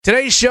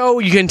Today's show,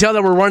 you can tell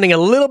that we're running a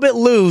little bit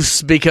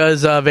loose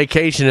because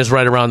vacation is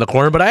right around the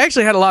corner, but I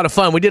actually had a lot of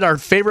fun. We did our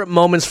favorite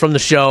moments from the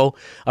show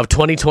of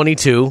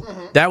 2022.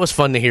 That was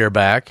fun to hear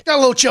back. Got a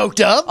little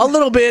choked up. A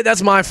little bit.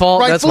 That's my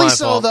fault. Rightfully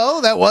That's my fault. though.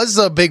 That was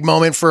a big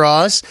moment for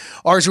us.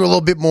 Ours were a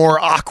little bit more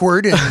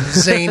awkward and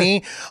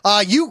zany.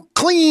 You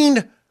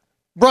cleaned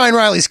Brian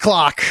Riley's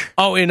clock.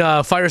 Oh, in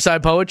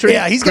Fireside Poetry?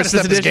 Yeah, he's got to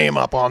Christmas step his edition? game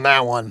up on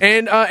that one.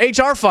 And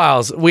HR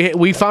Files.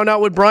 We found out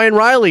would Brian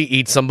Riley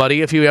eat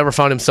somebody if he ever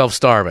found himself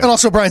starving. And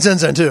also Brian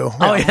Zenzen, too.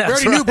 Oh, yeah, We that's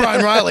already knew right.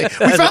 Brian Riley. We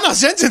found out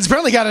Zenzen's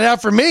apparently got it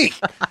out for me.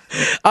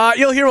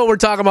 You'll hear what we're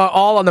talking about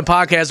all on the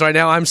podcast right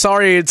now. I'm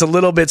sorry it's a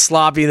little bit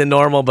sloppy than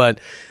normal,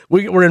 but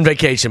we're in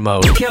vacation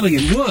mode. Kelly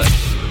and Wood.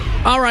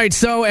 All right,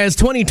 so as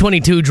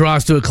 2022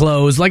 draws to a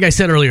close, like I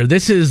said earlier,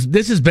 this has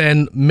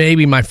been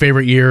maybe my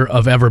favorite year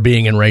of ever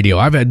being in radio.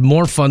 I've had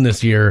more fun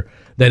this year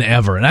than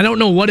ever, and I don't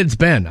know what it's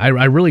been. I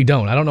really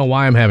don't. I don't know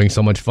why I'm having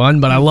so much fun,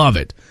 but I love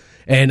it.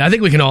 And I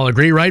think we can all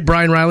agree, right?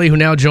 Brian Riley, who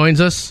now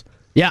joins us.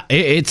 Yeah,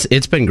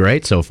 it's been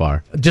great so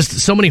far.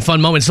 Just so many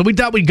fun moments. So we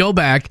thought we'd go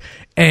back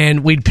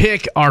and we'd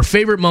pick our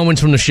favorite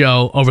moments from the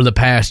show over the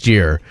past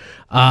year.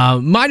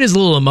 Mine is a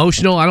little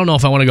emotional. I don't know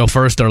if I want to go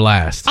first or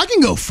last. I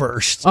can go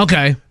first.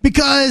 Okay.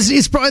 Because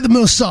it's probably the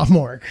most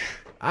sophomoric.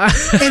 And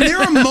there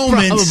are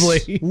moments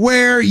Probably.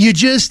 where you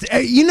just,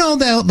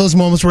 those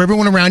moments where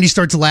everyone around you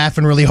starts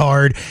laughing really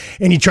hard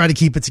and you try to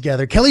keep it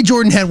together. Kelly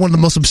Jordan had one of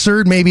the most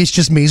absurd Maybe It's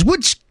Just Me's,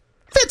 which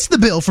fits the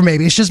bill for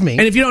Maybe It's Just Me.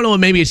 And if you don't know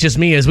what Maybe It's Just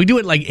Me is, we do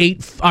it like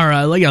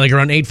around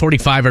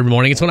 8:45 every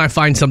morning. It's when I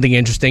find something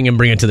interesting and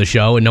bring it to the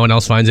show and no one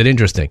else finds it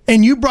interesting.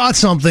 And you brought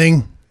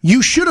something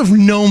you should have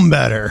known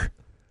better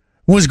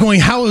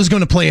how it was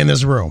going to play in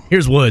this room.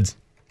 Here's Woods.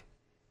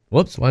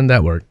 Whoops, why didn't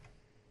that work?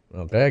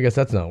 Okay, I guess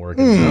that's not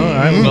working. All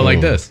right, we'll go like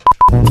this.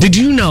 Did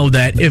you know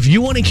that if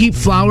you want to keep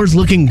flowers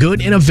looking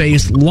good in a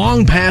vase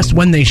long past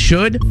when they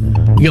should,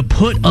 you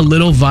put a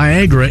little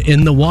Viagra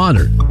in the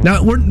water?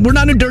 Now, we're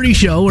not a dirty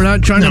show. We're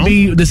not trying to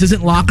be, this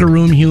isn't locker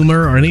room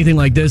humor or anything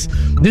like this.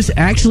 This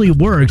actually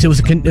works. It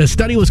was a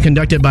study was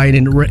conducted by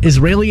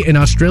Israeli and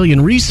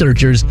Australian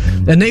researchers,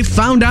 and they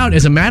found out,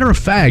 as a matter of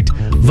fact,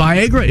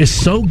 Viagra is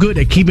so good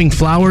at keeping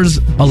flowers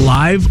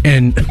alive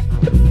and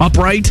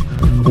upright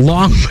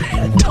long.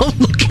 Don't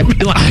look at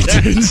me like that.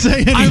 I didn't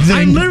say anything.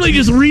 I'm literally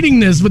just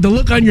reading this with the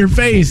look on your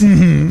face.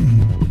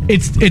 Mm-hmm.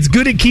 It's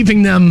good at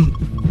keeping them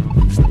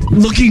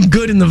looking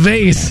good in the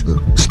vase.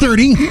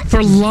 Sturdy.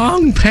 For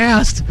long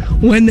past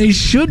when they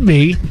should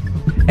be.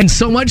 And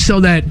so much so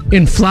that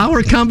in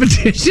flower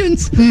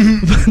competitions,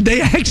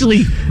 they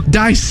actually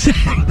dissect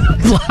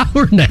the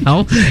flower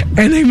now,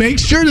 and they make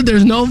sure that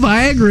there's no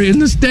Viagra in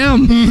the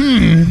stem.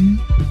 Mm-hmm.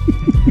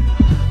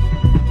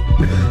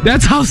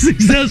 That's how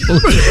successful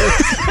it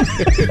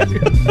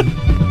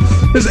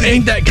is. This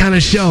ain't that kind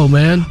of show,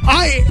 man.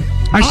 I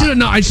should have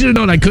known. I should have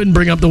known I couldn't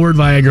bring up the word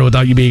Viagra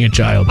without you being a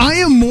child. I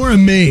am more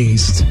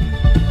amazed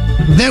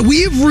that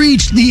we have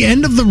reached the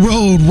end of the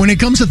road when it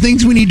comes to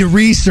things we need to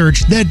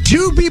research, that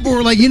two people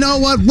were like, you know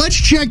what, let's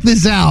check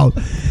this out.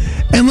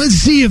 And let's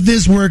see if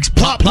this works.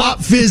 Plop,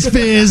 plop, fizz,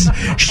 fizz,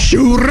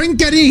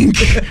 shoo-rink-a-dink.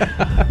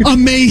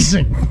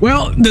 Amazing.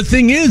 Well, the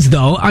thing is,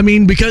 though, I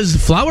mean, because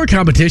flower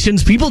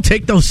competitions, people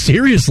take those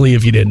seriously,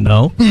 if you didn't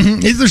know.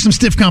 Mm-hmm. Is there some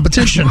stiff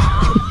competition?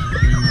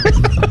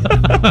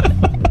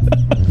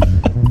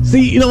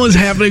 See, you know what's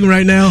happening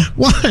right now?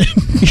 What?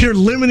 You're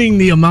limiting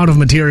the amount of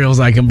materials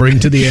I can bring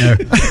to the air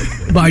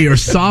by your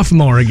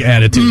sophomoric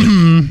attitude.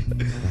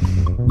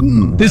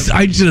 Mm-hmm. This,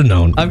 I should have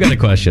known. I've got a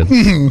question.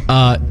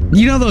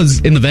 You know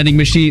those in the vending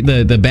machine,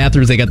 the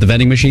bathrooms, they got the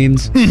vending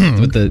machines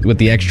with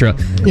the extra.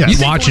 Yeah. You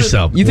think Watch one of-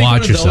 yourself. You think Watch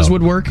one of yourself. those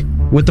would work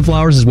with the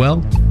flowers as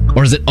well,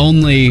 or is it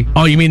only?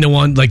 Oh, you mean the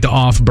one like the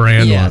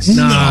off-brand Yes. ones?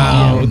 No.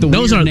 No, With the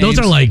those weird are names.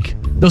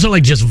 those are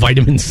like just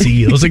vitamin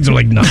C. Those things are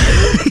like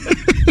nothing.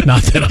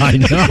 Not that I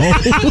know.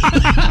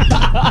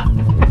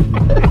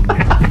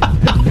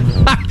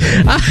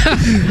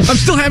 I'm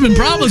still having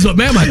problems, but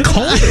man, my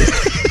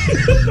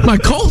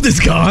cold is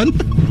gone.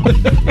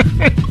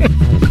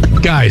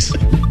 Guys,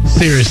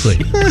 seriously,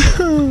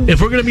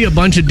 if we're going to be a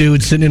bunch of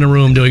dudes sitting in a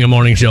room doing a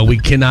morning show, we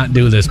cannot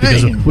do this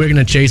because we're going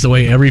to chase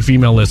away every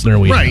female listener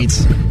we have.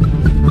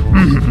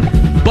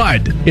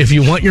 But if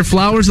you want your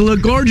flowers to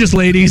look gorgeous,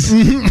 ladies,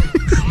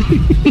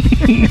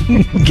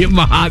 give them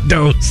a hot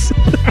dose.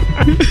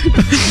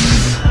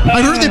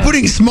 I heard that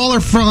putting smaller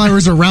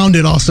flowers around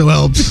it also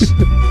helps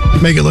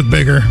make it look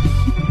bigger.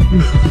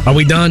 Are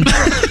we done?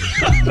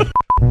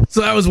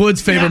 So that was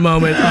Wood's favorite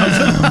moment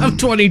of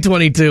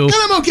 2022. And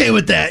I'm okay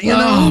with that, you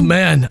know? Oh,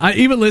 man.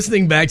 Even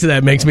listening back to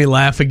that makes me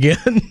laugh again.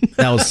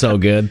 That was so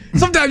good.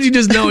 Sometimes you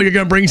just know you're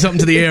going to bring something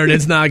to the air and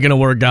it's not going to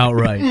work out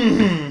right.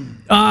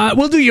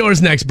 We'll do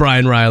yours next,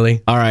 Brian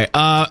Riley. All right.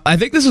 I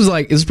think this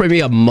is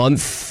probably a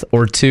month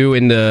or two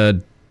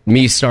into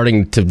me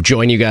starting to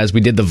join you guys. We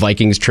did the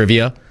Vikings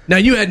trivia. Now,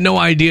 you had no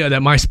idea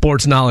that my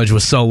sports knowledge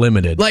was so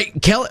limited.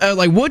 Like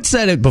Kelly, Wood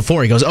said it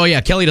before. He goes, "Oh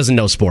yeah, Kelly doesn't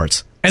know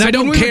sports," And so I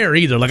don't care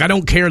either. Like, I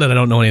don't care that I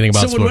don't know anything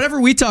about So sports. whenever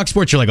we talk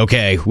sports, you're like,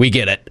 "Okay, we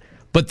get it."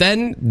 But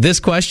then this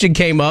question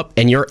came up,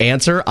 and your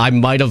answer, I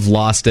might have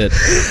lost it.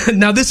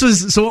 Now,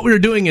 so what we were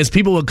doing is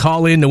people would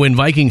call in to win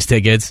Vikings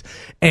tickets,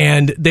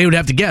 and they would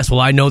have to guess, well,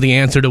 I know the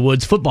answer to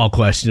Wood's football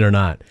question or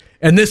not.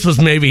 And this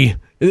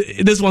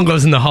one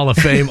goes in the Hall of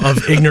Fame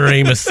of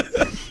ignoramus.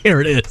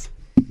 Here it is.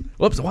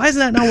 Whoops, why is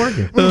that not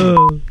working?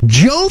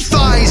 Joe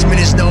Theismann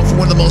is known for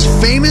one of the most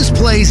famous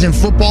plays in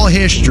football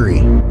history.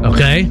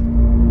 Okay.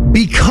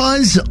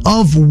 Because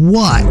of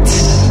what?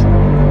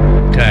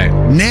 Okay.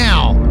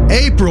 Now,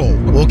 April,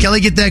 will Kelly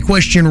get that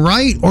question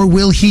right, or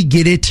will he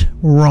get it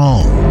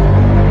wrong?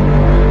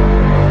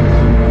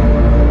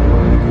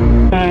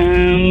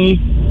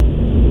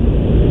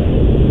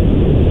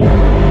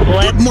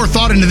 Put more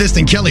thought into this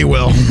than Kelly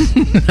will.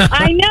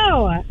 I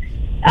know.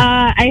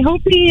 I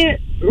hope he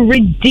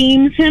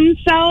redeems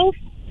himself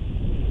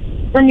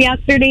from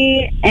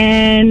yesterday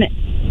and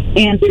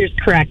answers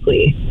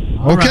correctly.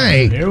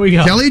 Okay, right, here we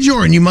go. Kelly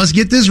Jordan, you must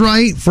get this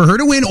right for her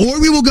to win,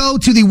 or we will go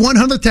to the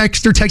 100th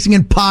texter texting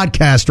in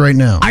podcast right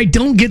now. I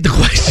don't get the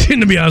question,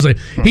 to be honest with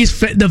you.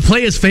 The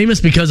play is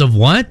famous because of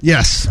what?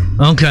 Yes.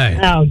 Okay.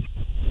 Oh.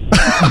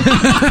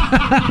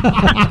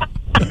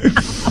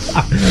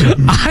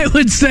 I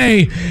would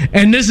say,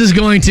 and this is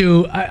going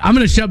to, I'm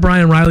going to shut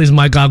Brian Riley's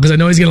mic off because I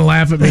know he's going to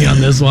laugh at me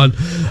on this one.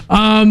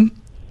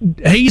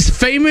 He's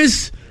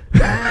famous.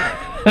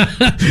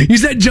 You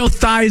said Joe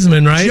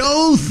Theismann, right?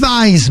 Joe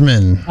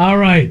Theismann. All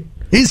right.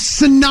 Is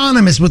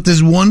synonymous with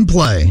this one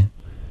play.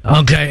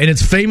 Okay, and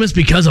it's famous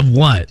because of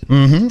what?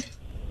 Mm-hmm.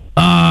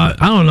 I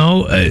don't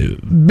know.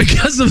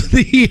 Because of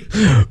the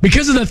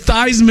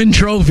Theismann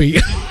Trophy.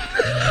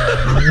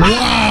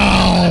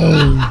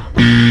 Wow.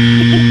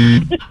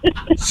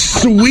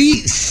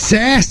 Sweet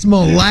sass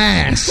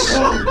molass.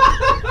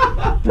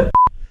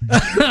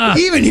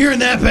 Even hearing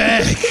that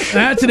back.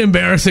 That's an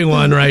embarrassing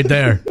one right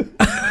there.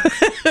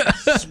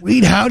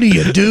 Sweet, how do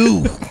you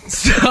do?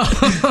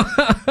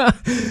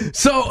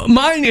 So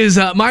mine is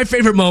my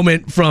favorite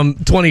moment from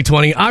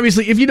 2020.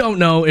 Obviously, if you don't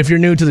know, if you're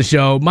new to the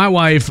show, my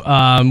wife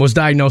was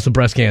diagnosed with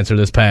breast cancer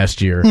this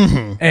past year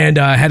and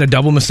had a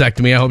double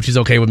mastectomy. I hope she's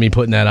okay with me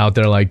putting that out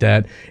there like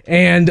that.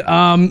 And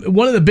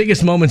one of the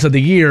biggest moments of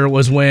the year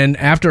was when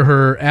after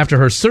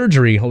her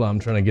surgery. Hold on, I'm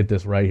trying to get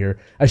this right here.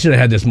 I should have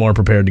had this more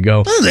prepared to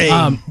go.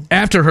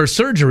 After her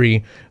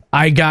surgery,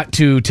 I got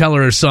to tell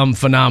her some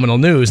phenomenal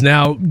news.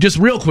 Now, just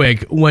real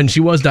quick, when she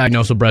was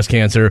diagnosed with breast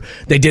cancer,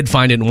 they did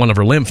find it in one of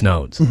her lymph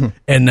nodes.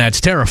 And that's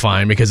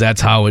terrifying because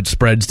that's how it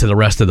spreads to the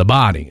rest of the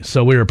body.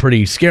 So we were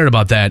pretty scared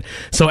about that.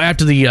 So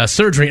after the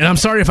surgery, and I'm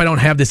sorry if I don't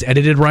have this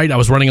edited right. I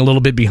was running a little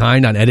bit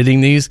behind on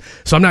editing these.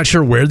 So I'm not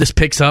sure where this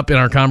picks up in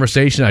our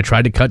conversation. I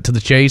tried to cut to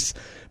the chase.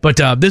 But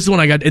this is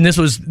when I got, and this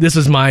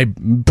is my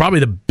probably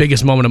the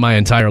biggest moment of my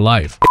entire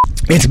life.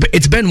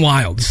 It's been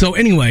wild. So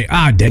anyway,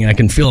 dang, I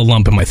can feel a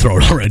lump in my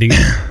throat already.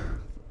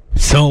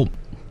 So,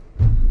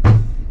 all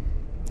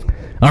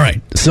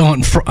right. So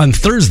on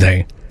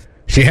Thursday,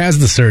 she has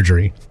the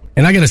surgery,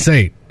 and I gotta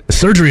say,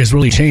 surgery has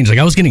really changed. Like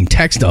I was getting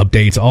text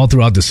updates all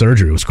throughout the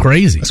surgery. It was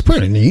crazy. That's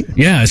pretty neat.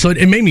 Yeah. So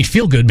it made me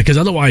feel good because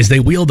otherwise they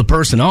wheeled the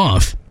person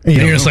off, and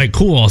you're just like,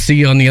 cool, I'll see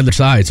you on the other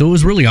side. So it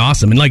was really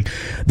awesome. And like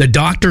the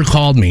doctor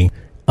called me.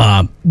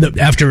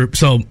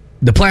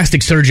 The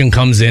plastic surgeon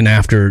comes in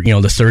after,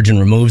 the surgeon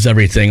removes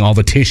everything, all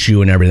the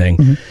tissue and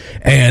everything.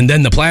 And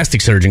then the plastic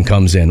surgeon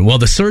comes in. Well,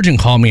 the surgeon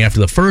called me after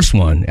the first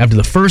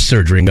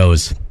surgery and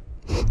goes,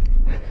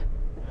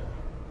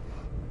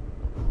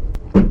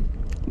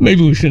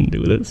 maybe we shouldn't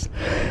do this.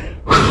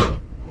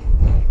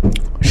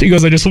 She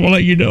goes, I just want to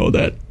let you know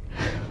that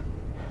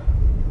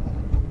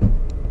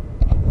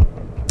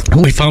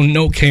we found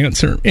no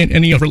cancer in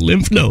any of her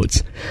lymph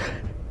nodes.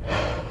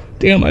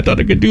 Damn, I thought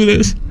I could do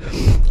this.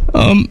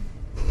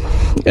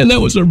 And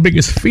that was our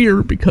biggest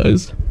fear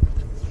because,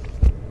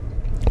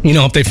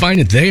 if they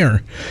find it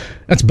there,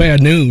 that's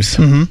bad news.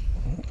 And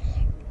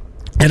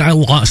I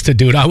lost it,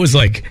 dude. I was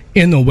like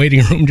in the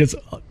waiting room, just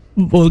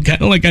kind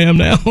of like I am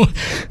now.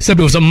 Except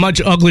it was a much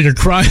uglier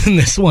cry than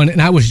this one,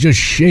 and I was just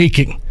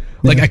shaking.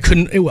 Like I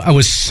couldn't. I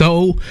was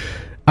so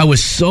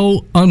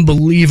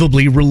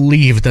unbelievably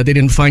relieved that they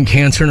didn't find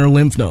cancer in her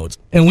lymph nodes.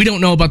 And we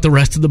don't know about the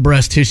rest of the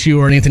breast tissue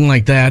or anything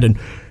like that. And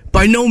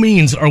by no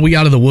means are we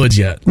out of the woods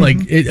yet.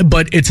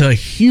 But it's a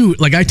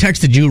huge, I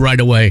texted you right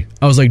away.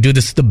 I was like, dude,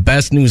 this is the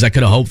best news I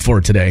could have hoped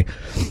for today.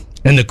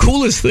 And the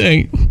coolest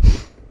thing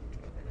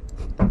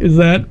is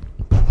that,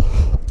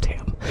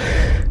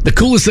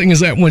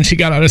 when she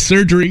got out of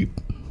surgery,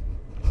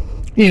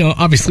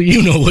 obviously,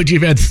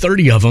 you've had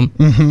 30 of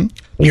them.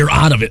 You're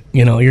out of it.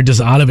 You're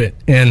just out of it.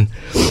 And,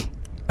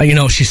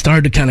 she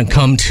started to kind of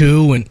come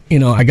to, and,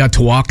 I got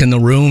to walk in the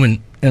room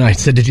and I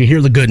said, did you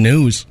hear the good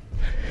news?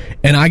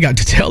 And I got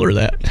to tell her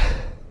that.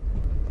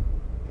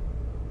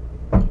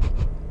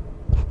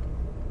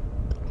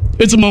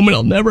 It's a moment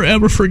I'll never,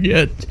 ever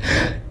forget.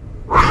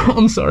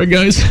 I'm sorry,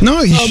 guys.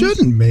 No, you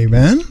shouldn't be,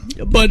 man.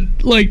 But,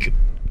 the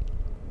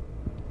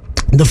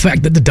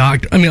fact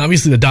that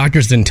obviously the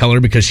doctors didn't tell her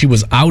because she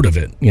was out of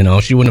it.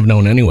 She wouldn't have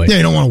known anyway. Yeah,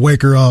 you don't want to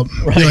wake her up.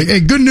 Right. You're like, hey,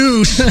 good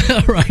news.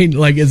 Right.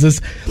 Is this...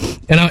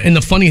 And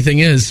the funny thing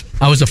is,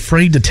 I was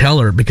afraid to tell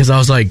her because I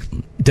was like,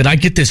 did I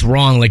get this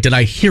wrong? Like, did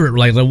I hear it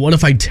right? Like, what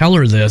if I tell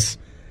her this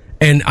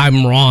and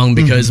I'm wrong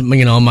because,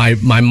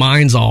 my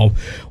mind's all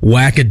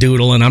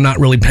wackadoodle and I'm not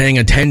really paying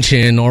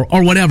attention or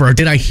whatever.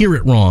 Did I hear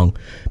it wrong?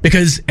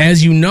 Because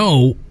as you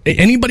know,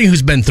 anybody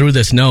who's been through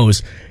this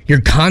knows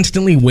you're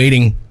constantly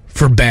waiting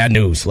for bad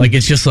news. Like,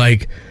 it's just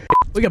like,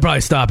 we could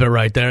probably stop it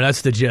right there.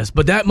 That's the gist.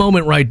 But that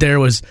moment right there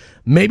was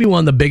maybe one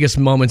of the biggest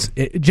moments.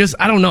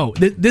 I don't know.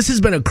 This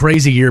has been a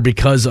crazy year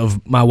because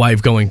of my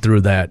wife going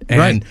through that.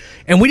 And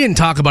we didn't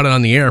talk about it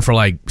on the air for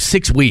like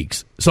 6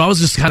 weeks. So I was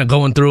just kind of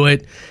going through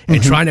it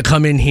and trying to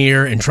come in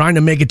here and trying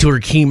to make it to her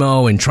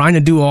chemo and trying to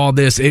do all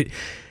this.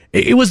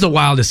 It was the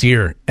wildest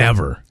year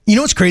ever. You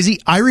know what's crazy?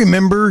 I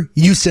remember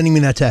you sending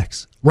me that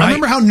text. Right. I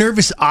remember how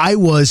nervous I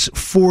was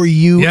for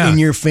you and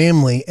your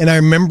family. And I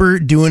remember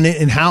doing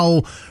it and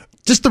how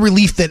just the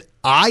relief that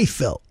I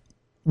felt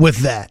with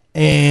that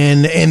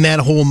and that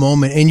whole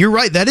moment. And you're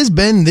right. That has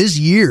been this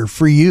year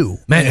for you.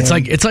 Man, it's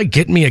like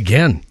getting me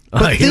again.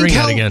 Hearing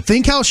that again.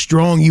 Think how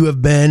strong you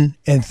have been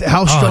and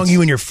how strong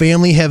you and your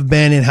family have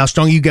been and how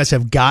strong you guys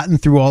have gotten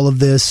through all of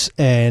this.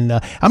 And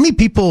how many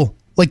people,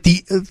 like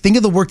think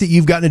of the work that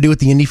you've gotten to do with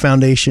the Indy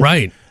Foundation.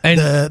 Right.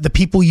 And the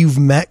people you've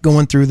met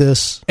going through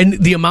this. And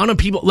the amount of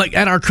people, like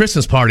at our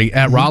Christmas party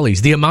at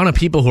Raleigh's, the amount of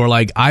people who are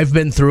like, I've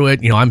been through it.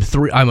 I'm a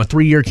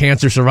 3-year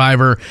cancer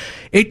survivor.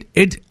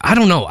 I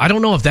don't know. I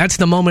don't know if that's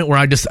the moment where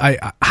I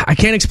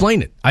can't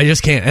explain it. I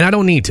just can't. And I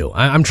don't need to.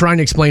 I'm trying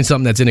to explain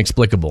something that's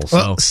inexplicable. So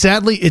well,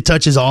 sadly, it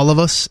touches all of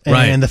us. And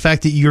right. the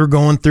fact that you're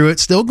going through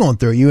it, still going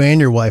through it, you and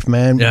your wife,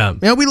 man. Yeah.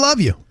 We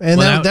love you. And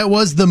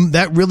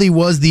that really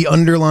was the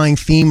underlying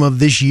theme of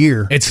this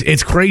year.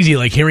 It's crazy,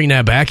 like hearing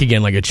that back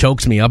again, like it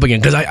chokes me up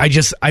again.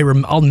 Because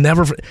I'll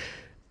never,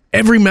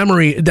 every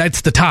memory,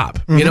 that's the top.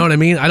 You know what I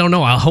mean? I don't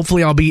know.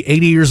 Hopefully I'll be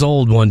 80 years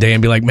old one day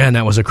and be like, man,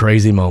 that was a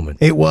crazy moment.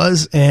 It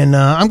was. And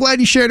I'm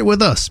glad you shared it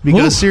with us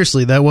because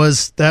seriously, that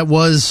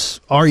was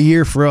our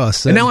year for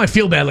us. And now I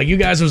feel bad. Like you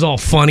guys was all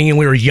funny and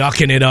we were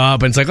yucking it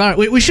up. And it's like, all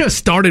right, we should have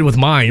started with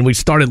mine. We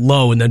started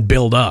low and then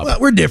build up. Well,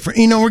 we're different.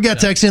 We got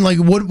texts in like,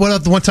 what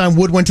about the one time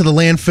Wood went to the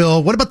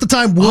landfill? What about the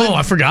time Wood? Oh,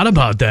 I forgot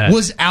about that.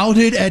 Was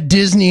outed at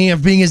Disney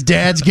of being his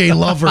dad's gay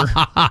lover.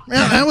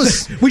 That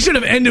was. We should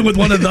have ended with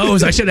one of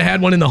those. I should have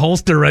had one in the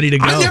holster ready to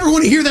go. I never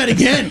want to hear that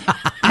again.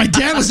 My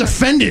dad was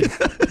offended.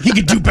 He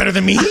could do better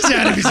than me. He's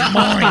out of his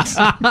mind.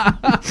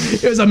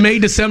 It was a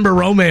May-December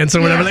romance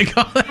or whatever they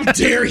call it. How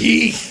dare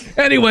he?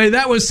 Anyway,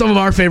 that was some of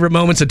our favorite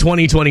moments of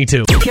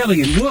 2022.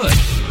 Kelly and Wood.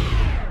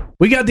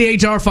 We got the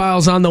HR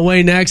files on the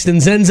way next.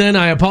 And Zen,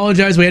 I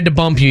apologize. We had to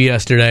bump you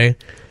yesterday.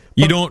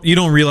 You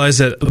don't realize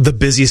that the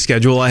busy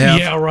schedule I have?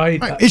 Yeah, right.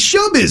 It's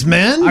showbiz,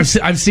 man.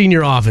 I've seen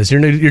your office.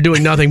 You're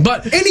doing nothing.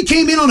 But and he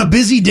came in on a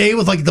busy day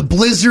with like the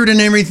blizzard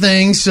and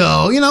everything.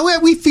 So,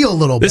 we feel a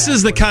little bad. This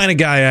is the kind of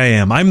guy I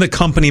am. I'm the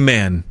company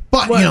man.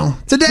 But,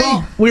 today.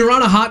 Well, we were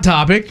on a hot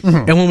topic.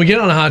 And when we get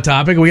on a hot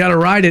topic, we got to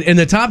ride it. And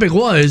the topic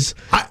was...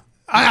 I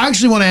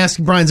actually want to ask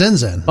Brian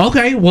Zenzen.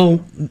 Okay,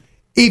 well...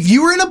 If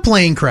you were in a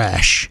plane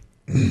crash,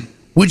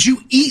 would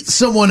you eat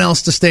someone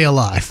else to stay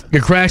alive?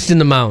 You crashed in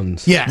the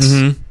mountains. Yes.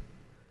 Mm-hmm.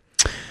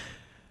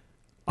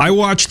 I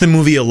watched the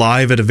movie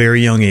Alive at a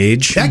very young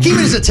age. That came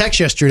in as a text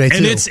yesterday, too.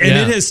 And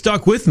it has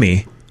stuck with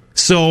me.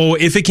 So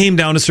if it came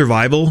down to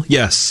survival,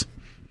 yes.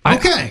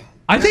 Okay.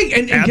 I think...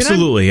 And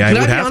absolutely, I would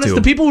have to. Can I be honest?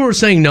 The people who are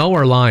saying no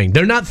are lying.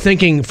 They're not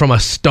thinking from a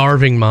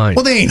starving mind.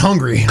 Well, they ain't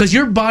hungry. Because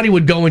your body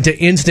would go into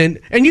instant...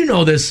 And you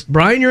know this,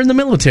 Brian, you're in the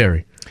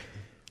military.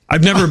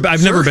 I've never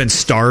been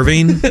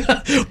starving.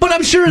 But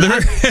I'm sure...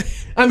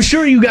 I'm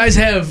sure you guys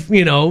have,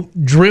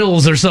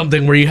 drills or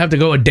something where you have to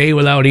go a day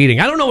without eating.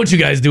 I don't know what you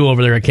guys do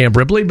over there at Camp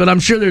Ripley, but I'm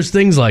sure there's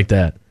things like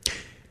that.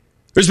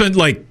 There's been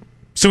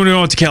so when we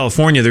went to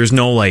California, there's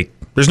no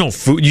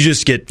food. You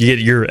just get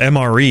your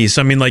MRE.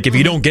 So I mean, if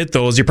you don't get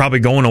those, you're probably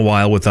going a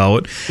while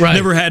without. Right.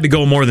 Never had to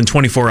go more than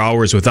 24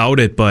 hours without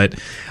it. But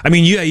I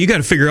mean, you got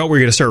to figure out where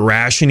you're going to start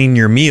rationing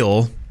your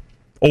meal.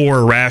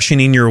 Or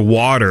rationing your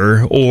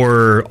water,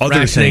 or other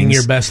rationing things.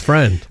 Your best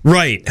friend,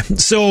 right?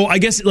 So I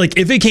guess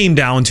if it came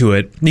down to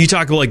it, you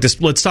talk about this.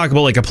 Let's talk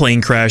about a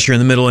plane crash. You're in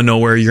the middle of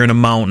nowhere. You're in a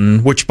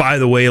mountain. Which, by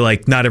the way,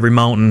 not every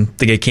mountain. I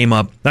think it came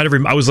up.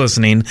 I was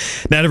listening.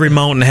 Not every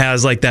mountain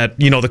has that.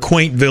 The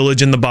quaint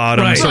village in the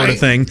bottom sort of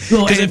thing.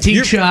 Little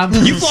antique shop.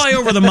 You fly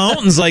over the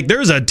mountains.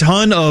 There's a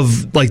ton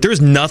of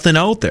there's nothing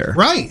out there.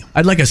 Right.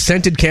 I'd like a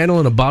scented candle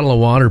and a bottle of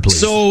water, please.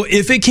 So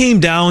if it came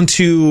down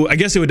to, I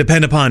guess it would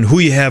depend upon who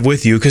you have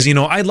with you. Because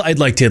I'd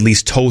like to at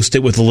least toast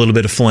it with a little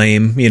bit of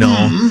flame.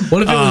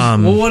 What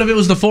if it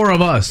was the four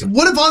of us?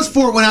 What if us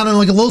four went out on a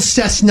little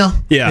Cessna?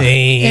 Yeah,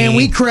 and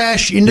we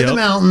crash into the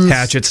mountains,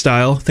 Hatchet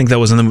style. I think that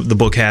was in the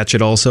book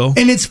Hatchet also.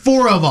 And it's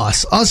four of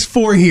us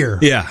four here.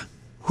 Yeah.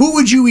 Who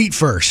would you eat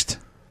first?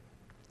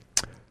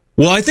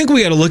 Well, I think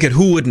we got to look at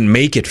who wouldn't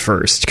make it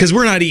first, because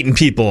we're not eating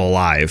people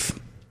alive.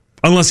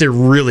 Unless it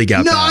really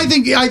got bad. I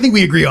think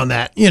we agree on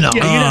that. Yeah,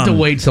 you'd have to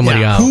wait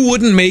somebody out. Who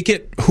wouldn't make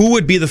it? Who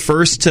would be the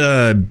first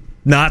to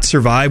not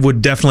survive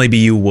would definitely be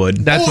you,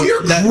 Wood. That's Oh,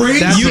 you're that, crazy.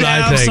 That's You'd what I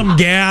have think. some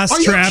gas Are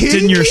you trapped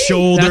kidding in your me?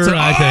 shoulder. That's what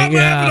I think, I'm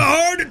yeah. having a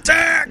heart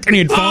attack, and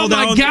you'd fall Oh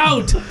down. my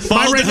gout!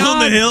 Fall down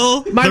the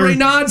hill. My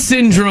Raynaud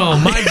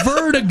syndrome. My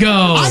vertigo.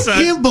 I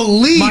can't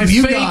believe my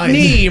you fake guys.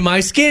 knee. My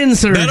skin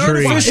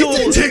surgery. artificial- It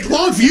didn't take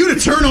long for you to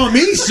turn on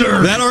me,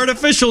 sir. That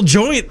artificial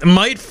joint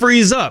might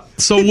freeze up.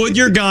 So, Wood,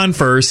 you're gone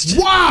first.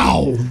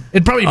 Wow.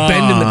 It'd probably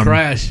bend in the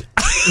crash.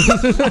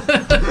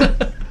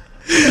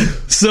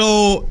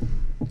 So,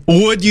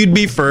 Wood, you'd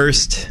be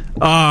first.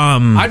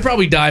 I'd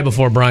probably die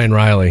before Brian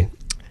Riley.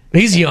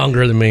 He's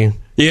younger than me.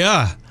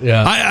 Yeah.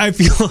 Yeah. I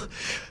feel,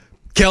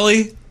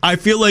 Kelly, I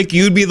feel like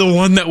you'd be the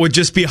one that would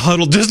just be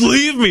huddled. Just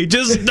leave me.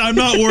 I'm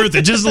not worth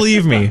it. Just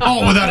leave me.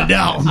 Oh, without a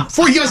doubt.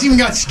 Before you guys even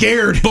got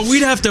scared. But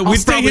we'd I'll stay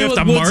probably here have with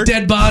to Wood's mark.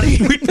 dead body.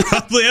 We'd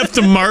probably have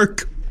to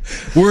mark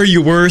where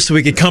you were so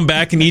we could come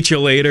back and eat you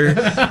later.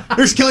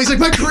 There's Kelly's like,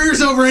 my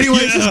career's over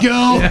anyways. Just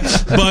go.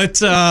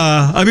 But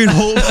I mean,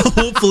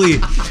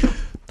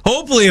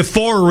 hopefully, if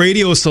 4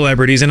 radio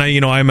celebrities, and I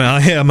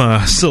am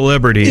a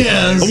celebrity,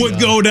 Yes. would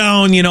go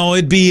down.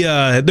 It'd be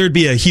there'd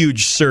be a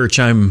huge search.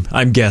 I'm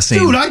guessing.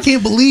 Dude, I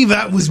can't believe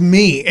that was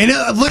me. And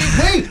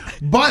wait,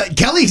 but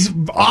Kelly's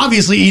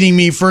obviously eating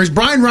me first.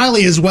 Brian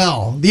Riley as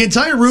well. The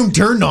entire room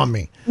turned on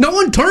me. No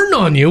one turned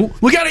on you.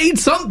 We got to eat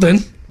something.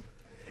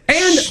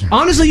 And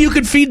honestly, you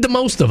could feed the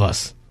most of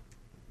us.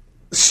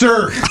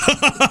 Sir.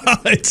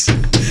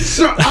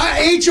 Sir,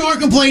 HR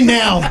complaint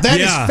now. That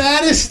is Yeah.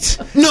 fattest.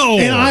 No.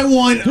 And I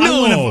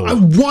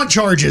want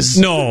charges.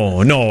 No.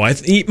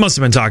 He must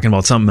have been talking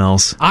about something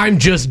else. I'm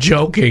just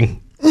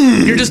joking.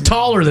 You're just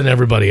taller than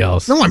everybody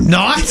else. No, I'm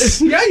not.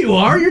 Yeah, you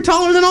are. You're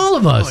taller than all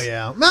of us. Oh,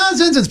 yeah. Well,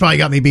 Zenzen's probably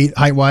got me beat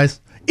height-wise.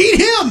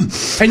 Eat him!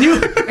 And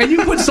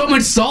you put so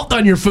much salt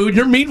on your food,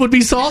 your meat would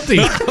be salty.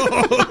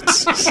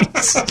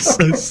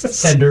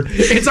 Tender.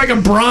 It's like a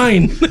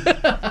brine.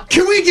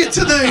 Can we get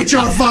to the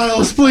HR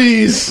files,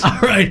 please? All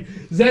right.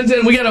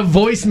 Zen, we got a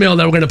voicemail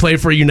that we're going to play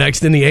for you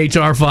next in the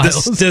HR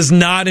files. This does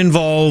not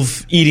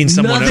involve eating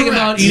someone. Nothing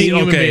about eating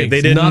human beings.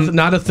 They didn't.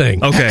 Not a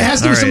thing. Okay, It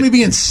has to all be right. somebody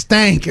being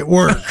stank at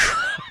work.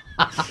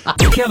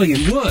 Kelly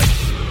and Wood.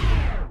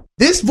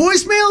 This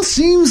voicemail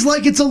seems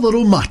like it's a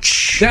little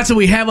much. That's what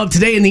we have up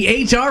today in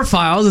the HR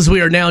files, as we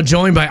are now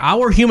joined by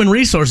our human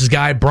resources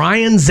guy,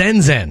 Brian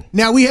Zenzen.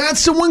 Now, we had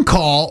someone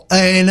call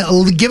and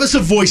give us a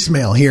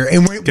voicemail here,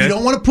 and we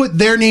don't want to put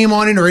their name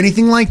on it or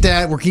anything like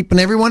that. We're keeping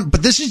everyone,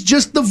 but this is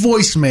just the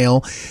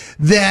voicemail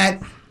that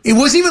it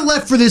wasn't even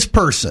left for this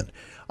person.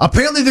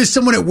 Apparently, there's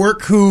someone at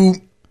work who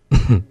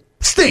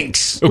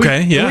stinks.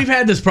 Okay, yeah. We've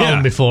had this problem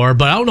Yeah. before,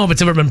 but I don't know if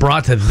it's ever been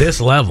brought to this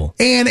level.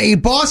 And a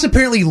boss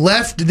apparently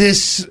left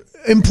this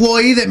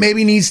employee that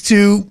maybe needs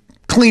to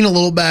clean a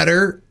little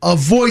better a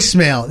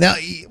voicemail. Now,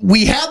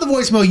 we have the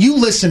voicemail. You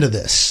listen to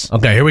this.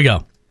 Okay, here we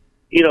go.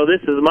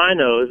 This is my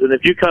nose, and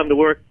if you come to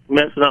work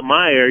messing up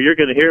my air, you're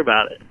going to hear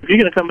about it. If you're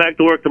going to come back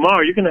to work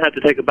tomorrow, you're going to have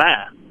to take a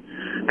bath,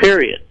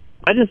 period.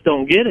 I just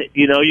don't get it.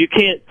 You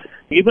can't,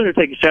 you better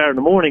take a shower in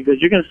the morning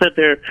because you're going to sit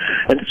there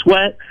and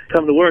sweat,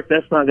 come to work.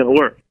 That's not going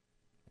to work.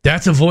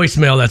 That's a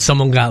voicemail that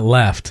someone got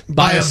left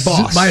By a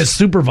boss. by a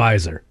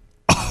supervisor.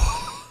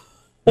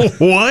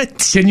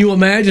 What? Can you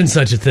imagine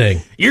such a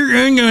thing? You're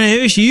going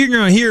to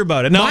hear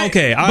about it. No,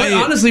 okay. But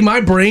honestly,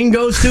 my brain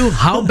goes to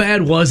how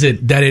bad was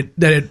it that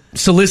it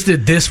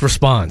solicited this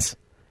response?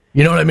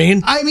 You know what I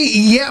mean? I mean,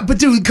 yeah, but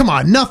dude, come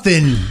on,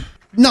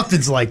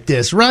 nothing's like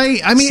this, right?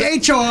 I mean,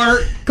 HR,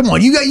 come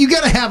on, you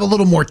got to have a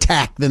little more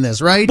tact than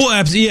this, right?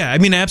 Well, yeah, I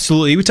mean,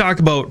 absolutely. We talk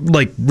about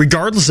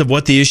regardless of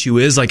what the issue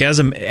is,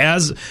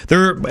 as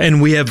there,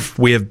 and we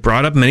have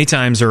brought up many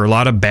times, there are a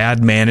lot of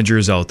bad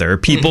managers out there.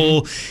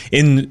 People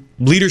in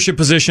leadership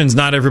positions.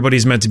 Not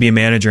everybody's meant to be a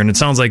manager, and it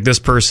sounds like this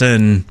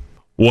person,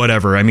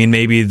 whatever. I mean,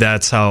 maybe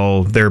that's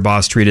how their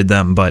boss treated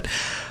them, but.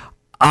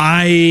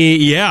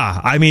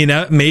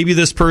 Maybe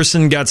this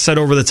person got set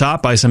over the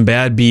top by some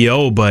bad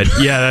BO, but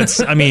yeah, that's,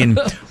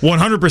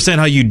 100%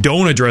 how you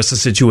don't address the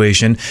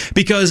situation.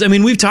 Because,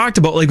 we've talked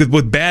about,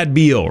 with bad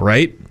BO,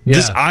 right?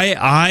 Yeah.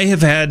 I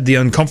have had the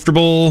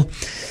uncomfortable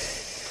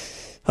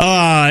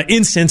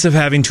instance of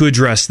having to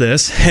address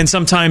this. And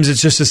sometimes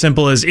it's just as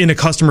simple as in a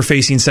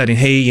customer-facing setting,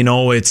 hey,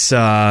 it's,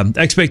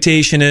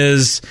 expectation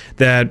is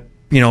that,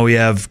 we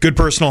have good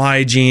personal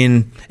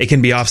hygiene. It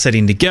can be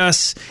offsetting to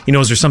guests.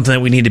 Is there something that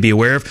we need to be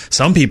aware of?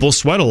 Some people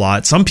sweat a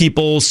lot. Some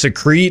people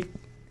secrete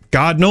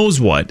God knows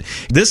what.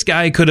 This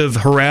guy could have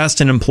harassed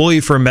an employee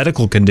for a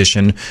medical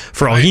condition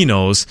for all he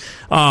knows.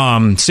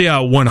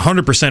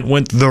 100%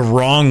 went the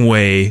wrong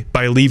way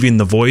by leaving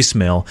the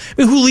voicemail.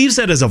 Who leaves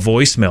that as a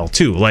voicemail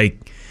too?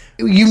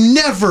 You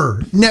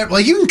never,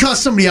 you can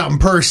cuss somebody out in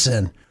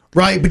person,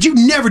 right? But you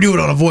never do it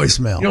on a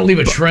voicemail. You don't leave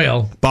a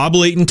trail. Bob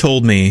Layton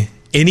told me,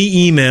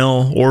 any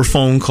email or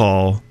phone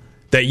call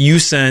that you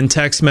send,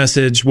 text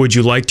message, would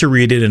you like to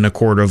read it in a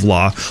court of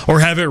law or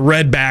have it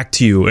read back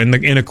to you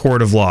in a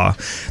court of law?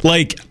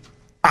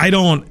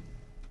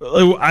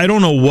 I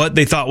don't know what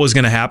they thought was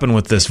going to happen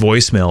with this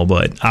voicemail,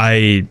 but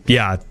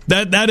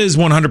that is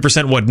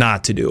 100% what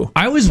not to do.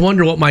 I always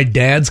wonder what my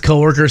dad's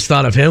coworkers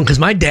thought of him, because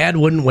my dad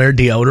wouldn't wear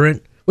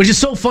deodorant, which is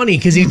so funny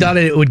because he thought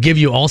it would give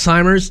you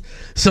Alzheimer's.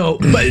 So,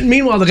 but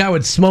meanwhile, the guy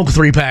would smoke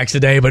 3 packs a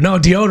day, but no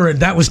deodorant.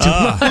 That was too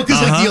much.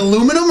 Because like the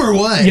aluminum or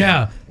what?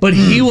 Yeah, but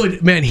he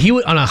would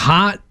on a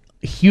hot,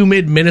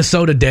 humid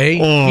Minnesota day,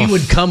 he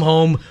would come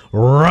home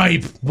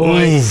ripe,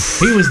 boy.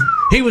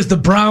 He was the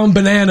brown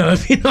banana,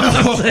 if you know what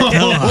I'm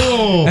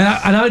saying.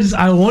 And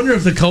I wonder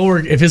if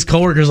his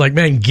coworker's like,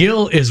 man,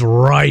 Gil is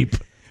ripe,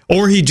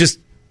 or he just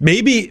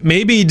maybe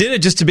he did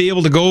it just to be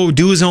able to go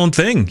do his own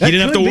thing. He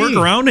didn't have to work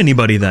around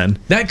anybody then.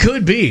 That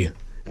could be.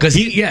 Because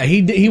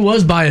he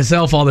was by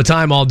himself all the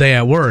time, all day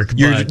at work.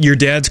 Your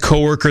dad's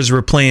coworkers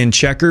were playing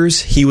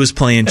checkers. He was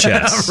playing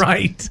chess.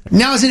 Right.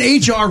 Now, as an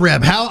HR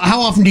rep,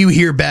 how often do you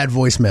hear bad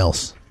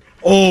voicemails?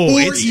 Oh, or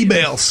it's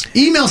emails.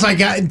 Emails, I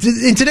got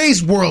in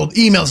today's world.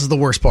 Emails is the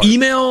worst part.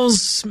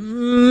 Emails,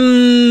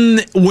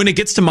 when it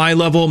gets to my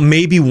level,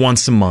 maybe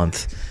once a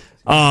month.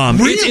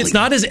 Really? It's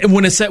not as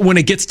when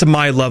it gets to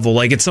my level,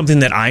 like it's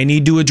something that I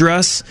need to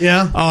address.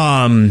 Yeah.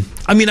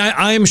 I mean,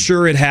 I am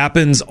sure it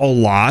happens a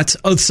lot.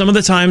 Some of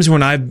the times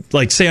when I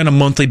say on a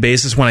monthly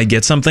basis when I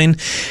get something,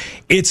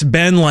 it's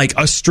been like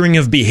a string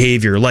of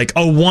behavior, like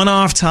a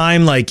one-off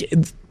time. Like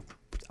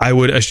I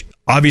would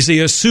obviously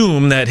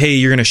assume that, hey,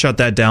 you're going to shut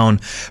that down.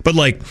 But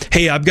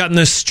hey, I've gotten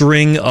this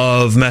string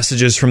of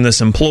messages from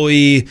this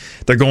employee.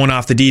 They're going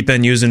off the deep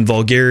end using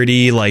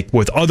vulgarity,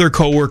 with other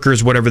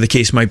coworkers, whatever the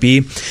case might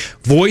be.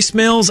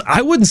 Voicemails,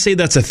 I wouldn't say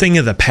that's a thing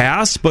of the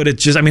past, but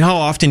it's just, how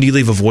often do you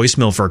leave a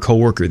voicemail for a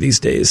coworker these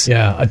days?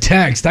 Yeah, a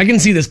text. I can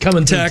see this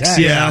coming through text.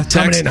 Yeah,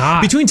 coming in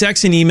hot. Between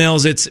text and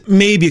emails, it's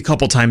maybe a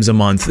couple times a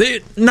month.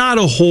 Not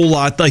a whole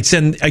lot.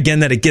 Again,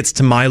 that it gets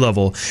to my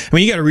level.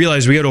 You got to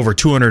realize we got over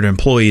 200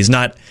 employees.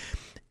 Not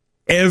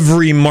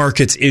every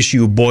market's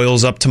issue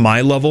boils up to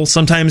my level.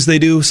 Sometimes they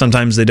do,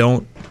 sometimes they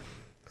don't.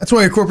 That's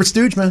why you're a corporate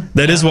stooge, man.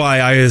 That is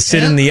why I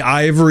sit in the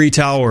ivory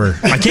tower.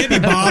 I can't be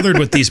bothered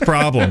with these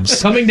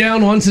problems. Coming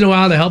down once in a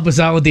while to help us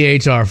out with the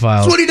HR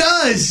files. That's what he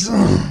does.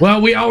 Well,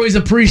 we always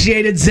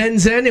appreciated Zen,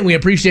 and we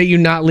appreciate you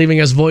not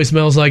leaving us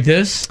voicemails like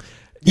this.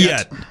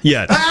 Yet.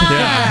 Yeah.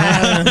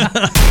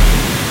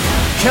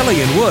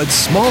 Kelly and Wood's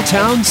Small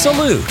Town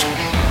Salute.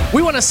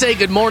 We want to say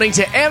good morning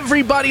to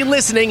everybody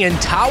listening in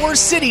Tower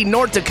City,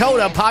 North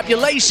Dakota,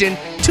 population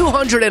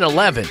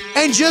 211.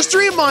 And just a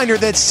reminder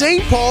that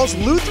St. Paul's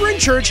Lutheran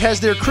Church has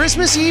their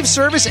Christmas Eve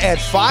service at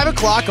 5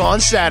 o'clock on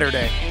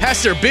Saturday.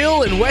 Pastor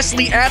Bill and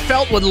Wesley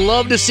Affelt would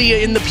love to see you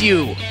in the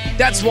pew.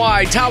 That's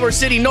why, Tower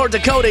City, North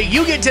Dakota,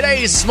 you get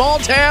today's Small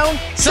Town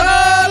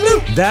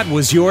Salute. That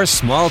was your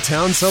Small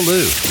Town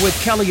Salute with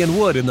Kelly and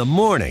Wood in the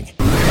morning.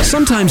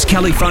 Sometimes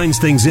Kelly finds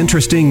things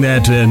interesting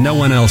that no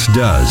one else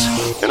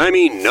does. And I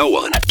mean no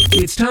one.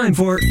 It's time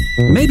for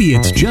Maybe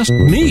It's Just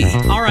Me.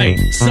 All right,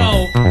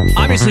 so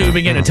obviously we've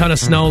been getting a ton of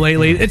snow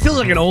lately. It feels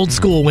like an old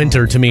school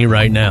winter to me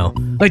right now.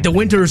 Like the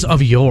winters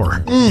of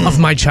yore, of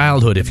my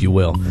childhood, if you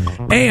will.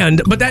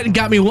 But that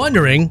got me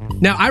wondering.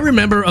 Now, I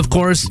remember, of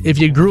course, if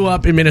you grew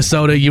up in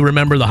Minnesota, you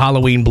remember the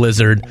Halloween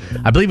blizzard.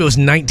 I believe it was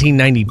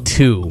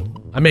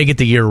 1992. I may get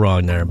the year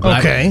wrong there.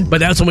 But but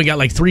that's when we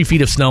got 3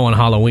 feet of snow on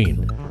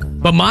Halloween.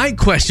 But my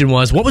question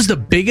was, what was the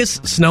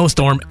biggest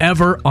snowstorm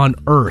ever on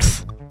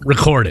Earth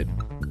recorded?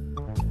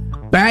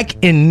 Back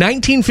in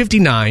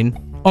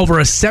 1959, over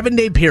a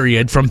 7-day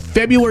period from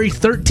February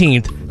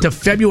 13th to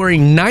February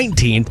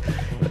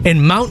 19th,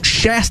 in Mount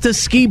Shasta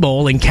Ski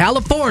Bowl in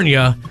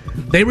California,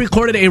 they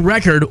recorded a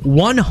record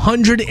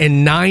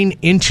 109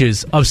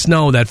 inches of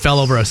snow that fell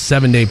over a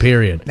 7-day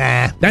period.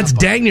 That's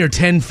dang near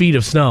 10 feet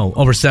of snow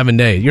over 7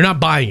 days. You're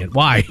not buying it.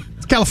 Why?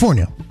 It's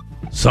California.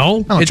 So?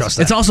 I don't trust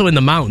that. It's also in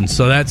the mountains,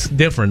 so that's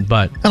different,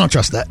 but... I don't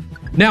trust that.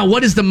 Now,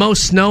 what is the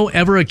most snow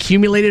ever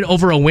accumulated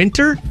over a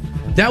winter?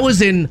 That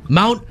was in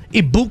Mount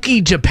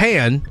Ibuki,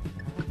 Japan.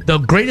 The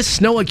greatest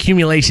snow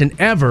accumulation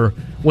ever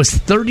was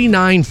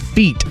 39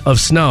 feet of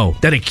snow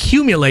that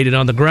accumulated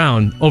on the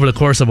ground over the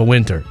course of a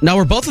winter. Now,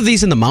 were both of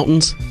these in the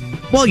mountains?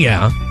 Well,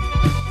 yeah.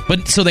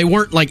 But so they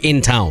weren't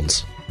in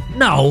towns?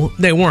 No,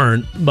 they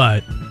weren't,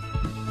 but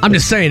I'm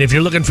just saying, if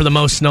you're looking for the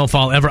most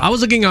snowfall ever, I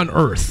was looking on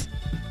Earth.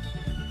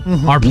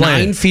 Our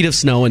planet. 9 feet of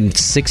snow in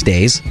 6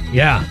 days.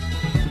 Yeah.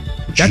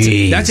 That's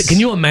it. Can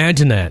you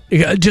imagine that?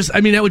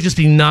 That would just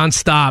be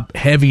nonstop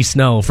heavy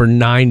snow for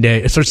 9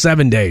 days, for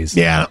 7 days.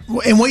 Yeah.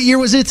 And what year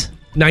was it?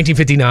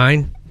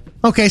 1959.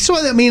 Okay, so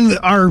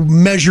our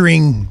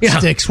measuring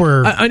sticks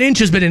were... An inch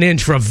has been an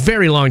inch for a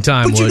very long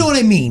time. But you know what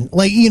I mean?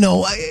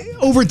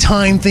 Over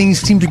time, things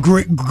seem to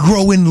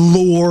grow in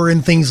lore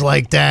and things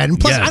like that. And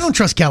plus, I don't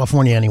trust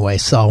California anyway,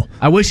 so...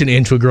 I wish an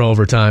inch would grow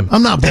over time.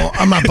 I'm not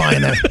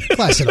buying that.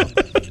 Class it up.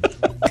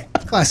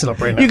 Class it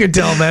up right now. You can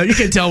tell, man. You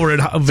can tell we're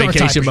in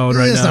vacation mode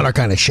right now. It's not our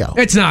kind of show.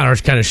 It's not our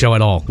kind of show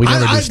at all. We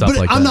never do stuff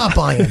like that. I'm not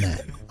buying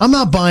that. I'm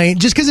not buying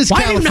just because it's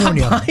California. Why are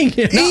you not buying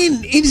it?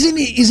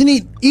 Isn't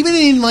it even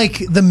in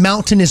the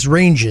mountainous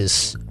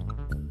ranges?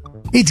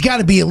 it's got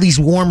to be at least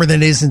warmer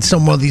than it is in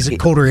some of these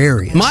colder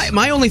areas.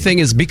 My only thing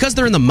is, because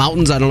they're in the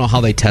mountains, I don't know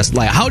how they test.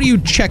 Like, how do you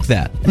check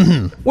that?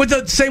 With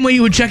the same way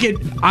you would check it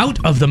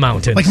out of the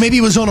mountains. Like maybe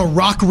it was on a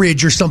rock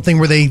ridge or something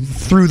where they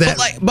threw that.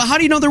 But how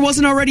do you know there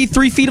wasn't already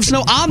 3 feet of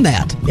snow on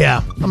that?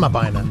 Yeah, I'm not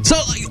buying that. So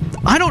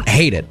I don't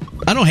hate it.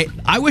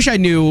 I wish I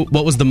knew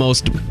what was the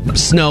most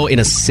snow in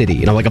a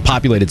city, like a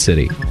populated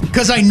city.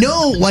 Because I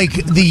know, like,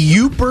 the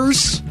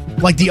Upers,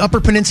 like the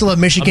Upper Peninsula of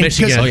Michigan,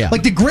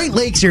 like the Great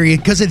Lakes area,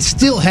 because it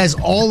still has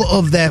all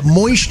of that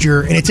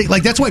moisture, and it's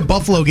like that's why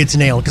Buffalo gets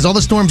nailed, because all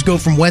the storms go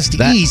from west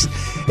to east,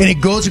 and it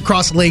goes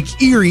across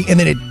Lake Erie, and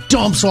then it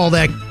dumps all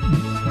that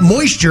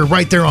moisture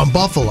right there on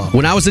Buffalo.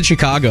 When I was in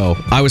Chicago,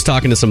 I was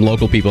talking to some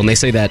local people, and they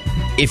say that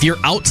if you're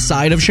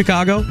outside of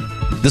Chicago,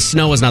 the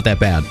snow is not that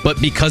bad. But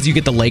because you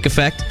get the lake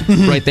effect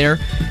right there,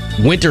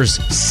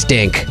 winters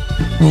stink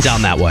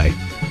down that way.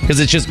 Because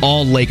it's just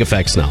all lake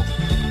effect snow.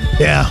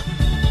 Yeah.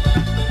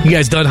 You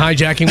guys done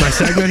hijacking my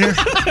segment here?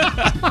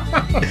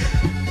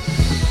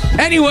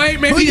 Anyway,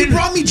 maybe you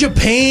brought me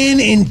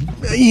Japan and,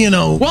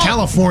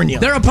 California.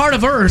 They're a part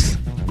of Earth.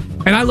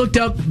 And I looked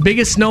up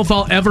biggest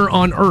snowfall ever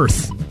on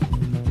Earth.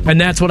 And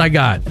that's what I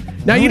got.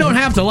 Now, you don't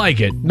have to like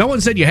it. No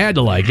one said you had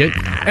to like it.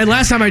 And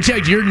last time I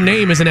checked, your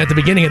name isn't at the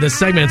beginning of this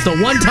segment. It's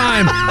the one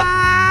time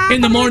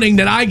in the morning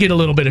that I get a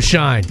little bit of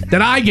shine,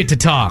 that I get to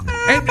talk.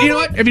 And you know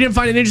what? If you didn't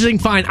find it interesting,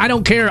 fine. I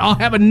don't care. I'll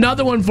have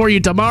another one for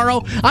you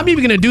tomorrow. I'm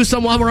even going to do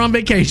some while we're on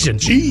vacation.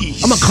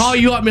 Jeez. I'm going to call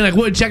you up and be like,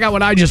 Wood, check out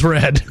what I just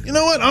read. You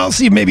know what? I'll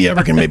see if maybe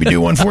Ever can do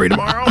one for you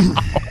tomorrow.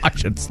 I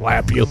should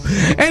slap you.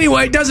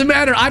 Anyway, it doesn't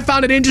matter. I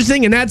found it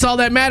interesting, and that's all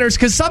that matters,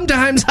 because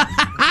sometimes...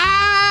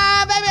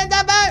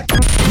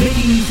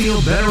 Making you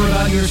feel better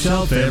about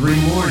yourself every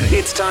morning.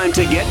 It's time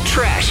to get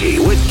trashy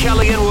with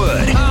Kelly and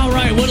Wood. All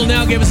right, Wood will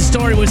now give us a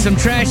story with some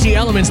trashy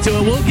elements to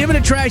it. We'll give it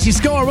a trashy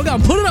score. We're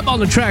going to put it up on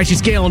the trashy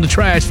scale on the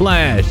Trash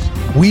Flash.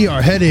 We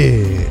are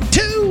headed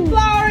to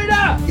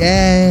Florida.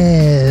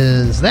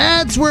 Yes,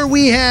 that's where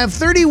we have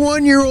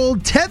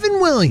 31-year-old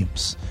Tevin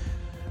Williams.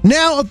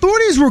 Now,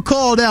 authorities were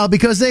called out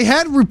because they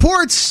had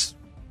reports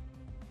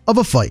of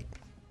a fight.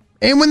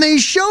 And when they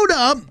showed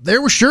up,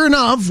 there was, sure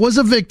enough, was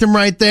a victim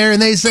right there.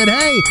 And they said,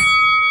 hey,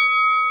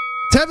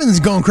 Tevin's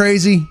gone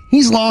crazy.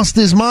 He's lost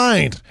his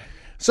mind.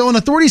 So when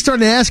authorities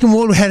started asking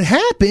what had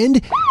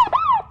happened,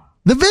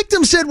 the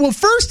victim said, well,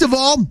 first of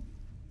all,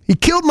 he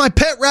killed my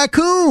pet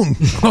raccoon.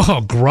 Oh,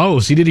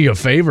 gross. He did you a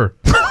favor.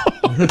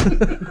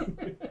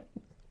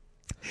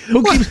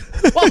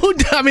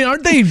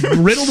 Aren't they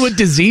riddled with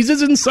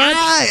diseases and such?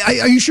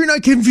 Are you sure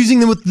not confusing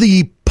them with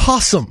the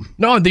possum?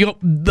 No, the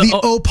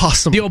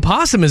opossum. The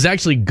opossum is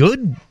actually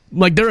good.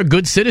 Like, they're a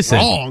good citizen.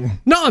 Wrong.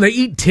 No, they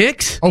eat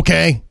ticks.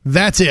 Okay,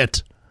 that's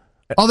it.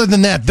 Other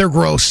than that, they're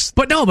gross.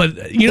 But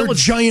you know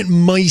what's giant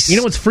mice. You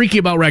know what's freaky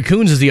about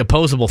raccoons is the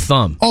opposable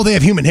thumb. Oh, they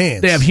have human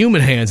hands. They have human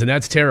hands, and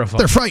that's terrifying.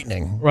 They're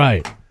frightening.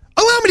 Right.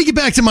 Allow me to get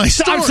back to my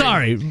story. I'm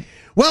sorry.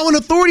 Well, when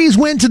authorities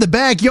went to the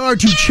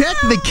backyard to check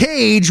the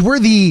cage where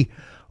the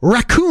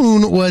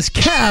raccoon was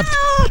kept,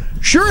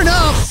 sure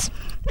enough,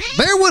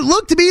 there would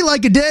look to be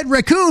like a dead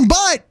raccoon,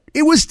 but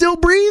it was still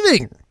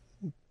breathing.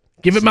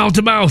 Give it mouth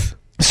to mouth.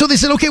 So they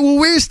said, okay, well,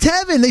 where's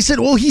Tevin? They said,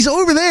 well, he's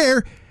over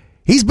there.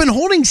 He's been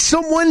holding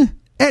someone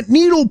at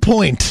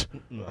needlepoint.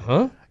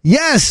 Huh?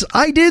 Yes,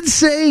 I did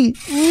say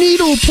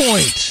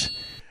needlepoint.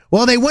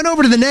 Well, they went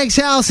over to the next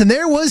house, and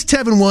there was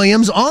Tevin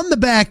Williams on the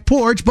back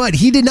porch, but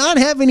he did not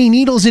have any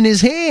needles in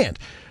his hand.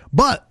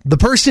 But the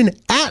person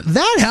at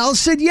that house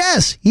said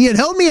yes. He had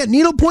held me at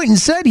needlepoint and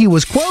said he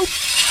was, quote,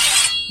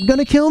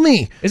 gonna kill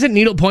me. Isn't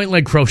needlepoint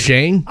like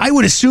crocheting? I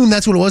would assume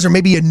that's what it was, or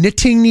maybe a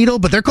knitting needle,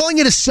 but they're calling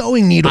it a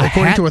sewing needle,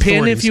 according to authorities. A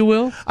hat pin, if you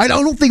will? I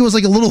don't think it was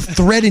like a little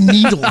thread and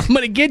needle. I'm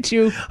gonna get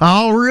you.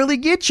 I'll really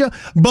get you.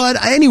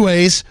 But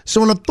anyways,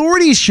 so when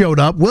authorities showed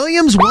up,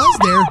 Williams was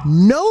there.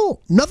 No,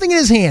 nothing in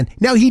his hand.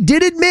 Now, he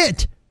did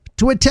admit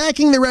to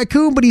attacking the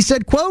raccoon, but he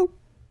said, quote,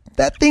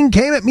 that thing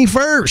came at me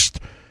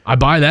first. I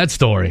buy that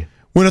story.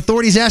 When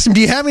authorities asked him,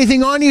 do you have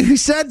anything on you? He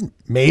said,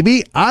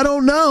 maybe, I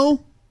don't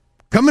know.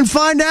 Come and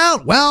find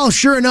out. Well,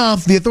 sure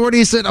enough, the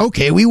authorities said,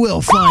 okay, we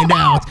will find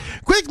out.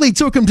 Quickly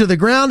took him to the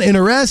ground and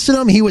arrested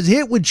him. He was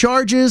hit with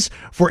charges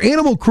for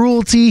animal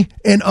cruelty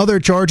and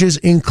other charges,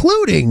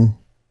 including,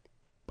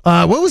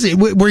 what was it?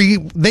 Where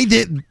they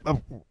did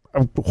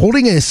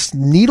holding a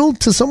needle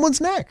to someone's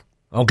neck.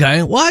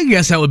 Okay. Well, I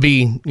guess that would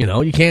be,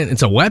 you can't,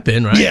 it's a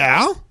weapon, right?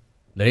 Yeah.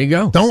 There you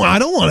go. I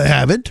don't want to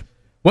have it.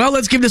 Well,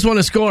 let's give this one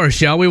a score,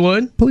 shall we,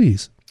 Wood?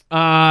 Please.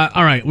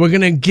 All right, we're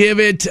going to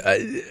give it...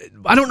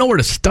 I don't know where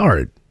to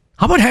start.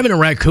 How about having a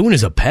raccoon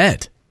as a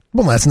pet?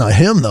 Well, that's not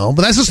him, though.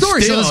 But that's the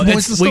story. Still, so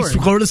that's the story. We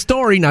score the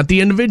story, not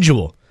the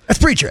individual. That's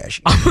pretty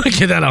trashy. I'm going to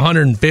give that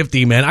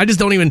 150, man. I just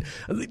don't even...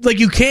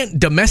 you can't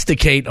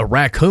domesticate a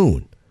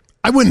raccoon.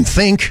 I wouldn't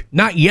think.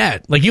 Not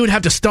yet. You would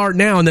have to start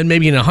now, and then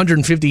maybe in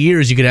 150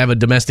 years, you could have a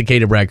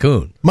domesticated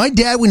raccoon. My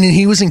dad, when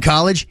he was in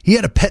college, he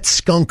had a pet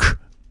skunk.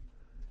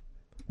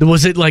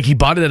 Was it he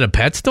bought it at a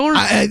pet store?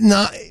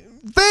 No,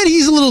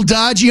 he's a little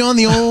dodgy on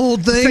the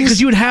old things.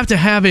 Because you would have to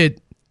have it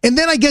And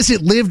then I guess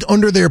it lived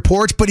under their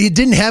porch, but it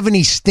didn't have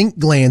any stink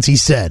glands, he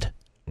said.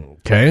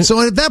 Okay. So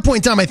at that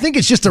point in time, I think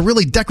it's just a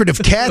really decorative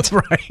cat.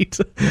 Right.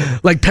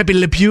 Like Pepe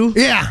Le Pew?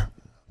 Yeah.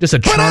 Just a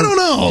But I don't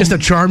know. Just a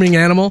charming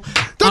animal.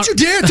 Don't you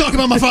dare talk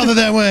about my father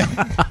that way.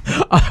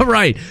 All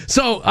right.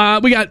 So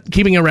we got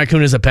keeping a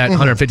raccoon as a pet,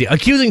 150.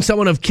 Accusing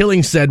someone of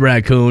killing said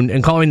raccoon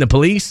and calling the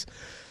police.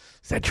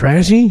 Is that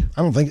trashy?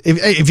 I don't think.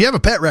 If you have a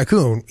pet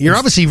raccoon, you're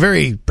obviously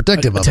very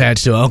protective of it.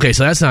 Attached to it. Okay,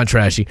 so that's not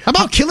trashy. How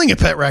about killing a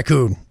pet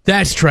raccoon?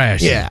 That's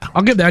trashy. Yeah.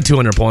 I'll give that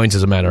 200 points,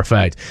 as a matter of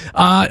fact.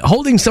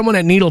 Holding someone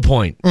at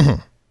needlepoint.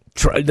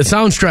 That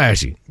sounds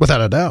trashy.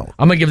 Without a doubt.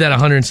 I'm going to give that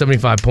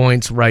 175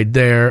 points right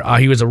there.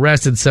 He was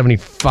arrested,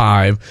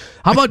 75.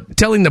 How about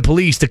telling the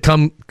police to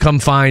come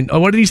find... Oh,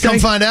 what did he say? Come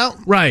find out?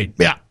 Right.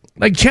 Yeah.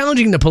 Like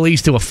challenging the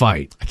police to a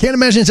fight. I can't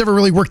imagine it's ever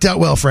really worked out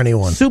well for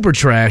anyone. Super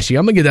trashy.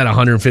 I'm going to give that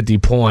 150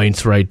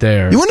 points right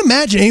there. You wouldn't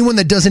imagine anyone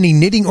that does any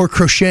knitting or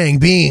crocheting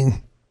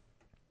being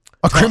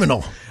a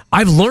criminal.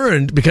 I've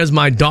learned, because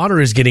my daughter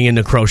is getting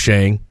into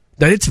crocheting,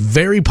 that it's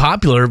very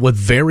popular with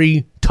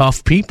very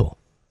tough people.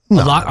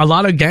 No. A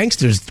lot of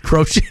gangsters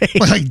crochet.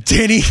 Like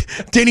Danny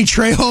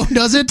Trejo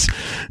does it?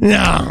 No,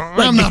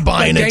 I'm not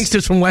buying it.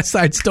 Gangsters from West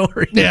Side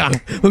Story. Yeah.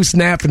 Who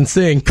snap and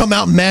sing. Come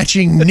out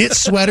matching knit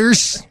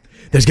sweaters.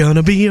 There's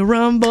gonna be a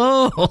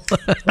rumble.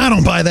 I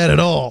don't buy that at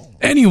all.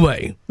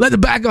 Anyway, let's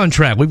back on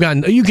track.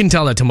 You can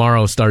tell that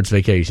tomorrow starts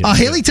vacation.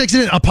 Haley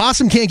texted in, a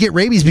possum can't get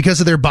rabies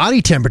because of their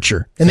body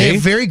temperature. And they're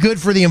very good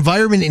for the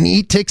environment and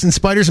eat ticks and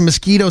spiders and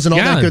mosquitoes and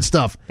all that good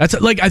stuff. That's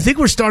I think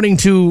we're starting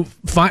to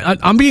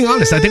I'm being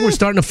honest. I think we're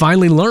starting to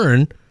finally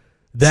learn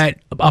that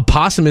a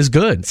possum is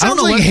good. Sounds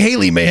like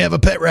Haley may have a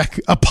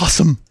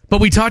possum.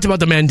 But we talked about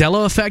the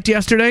Mandela effect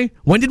yesterday.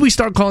 When did we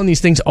start calling these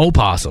things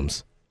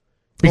opossums?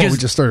 Because we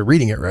just started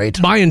reading it, right?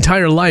 My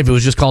entire life, it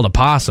was just called a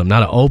possum,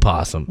 not an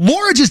opossum.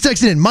 Laura just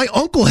texted in, my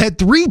uncle had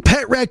 3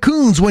 pet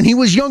raccoons when he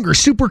was younger.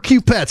 Super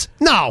cute pets.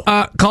 No.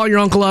 Call your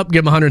uncle up, give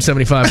him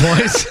 175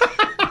 points.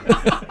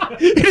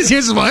 He just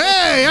hears him, hey,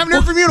 I haven't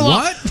heard from you in a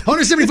while. What?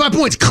 175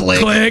 points.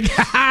 Click.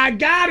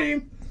 Got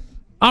him.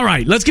 All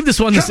right, let's give this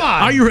one. Come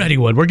on. Are you ready,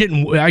 Wood?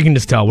 I can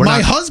just tell.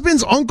 My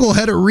husband's uncle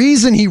had a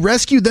reason he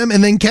rescued them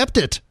and then kept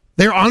it.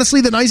 They're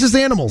honestly the nicest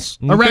animals.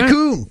 A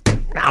raccoon.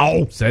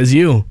 No. Says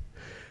you.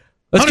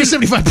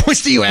 175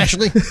 points to you,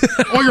 Ashley,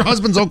 or your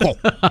husband's uncle.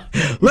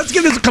 Let's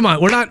give this. Come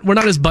on, we're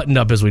not as buttoned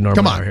up as we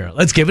normally are here.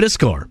 Let's give it a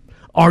score.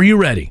 Are you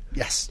ready?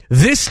 Yes.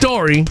 This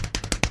story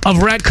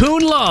of raccoon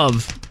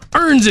love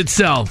earns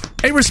itself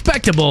a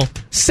respectable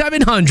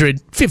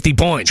 750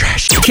 points.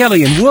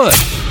 Kelly and Wood.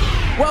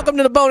 Welcome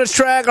to the bonus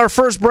track, our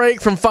first break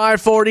from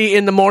 5:40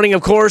 in the morning.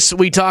 Of course,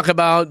 we talk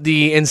about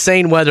the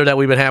insane weather that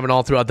we've been having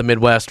all throughout the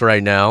Midwest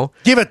right now.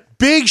 Give a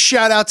big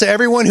shout out to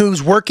everyone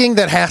who's working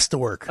that has to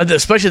work.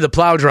 Especially the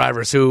plow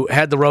drivers who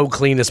had the road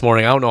clean this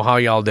morning. I don't know how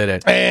y'all did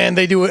it. And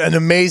they do an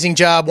amazing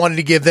job. Wanted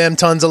to give them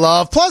tons of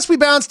love. Plus, we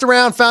bounced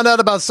around, found out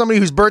about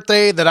somebody whose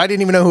birthday that I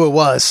didn't even know who it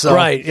was. So.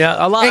 Right,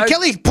 yeah. And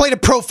Kelly played a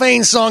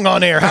profane song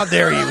on air. How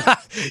dare you?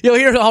 You'll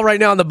hear it all right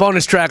now on the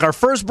bonus track, our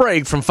first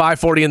break from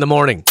 5:40 in the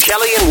morning.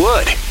 Kelly and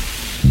Wood.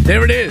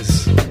 There it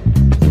is.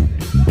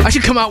 I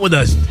should come out with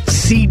a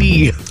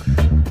CD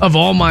of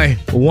all my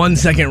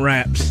 1-second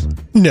raps.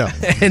 No.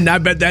 And I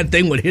bet that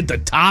thing would hit the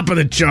top of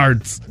the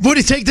charts. Would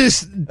it take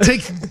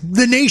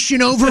the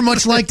nation over,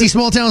 much like the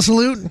Small Town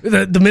Salute?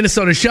 The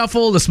Minnesota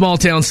Shuffle, the Small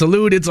Town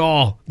Salute,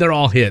 they're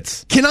all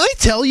hits. Can I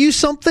tell you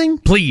something?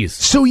 Please.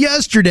 So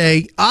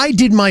yesterday, I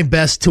did my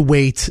best to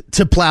wait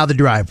to plow the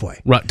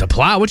driveway. Right, to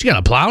plow? What, you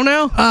got to plow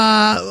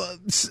now?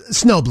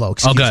 Snow blow,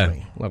 excuse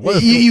me.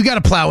 Like, you got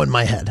to plow in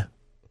my head.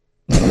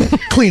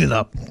 Clean it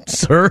up.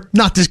 Sir?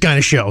 Not this kind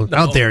of show.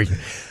 How dare you?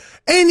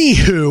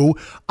 Anywho,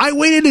 I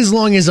waited as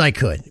long as I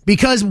could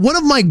because one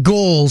of my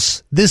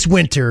goals this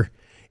winter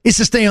is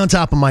to stay on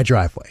top of my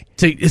driveway.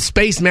 It's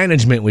space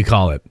management, we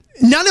call it.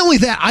 Not only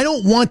that, I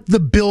don't want the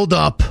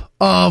buildup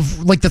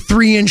of like the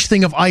 3-inch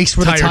thing of ice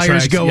where the tires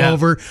tracks, go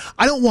over.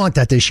 I don't want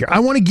that this year. I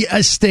want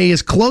to stay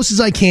as close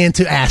as I can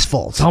to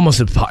asphalt. It's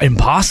almost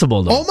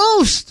impossible, though.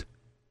 Almost.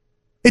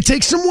 It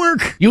takes some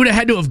work. You would have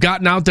had to have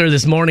gotten out there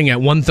this morning at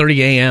 1:30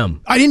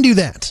 a.m. I didn't do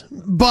that.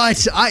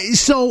 But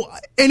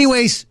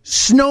anyways,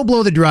 snow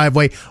blow the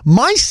driveway.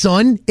 My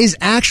son is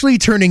actually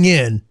turning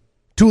in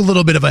to a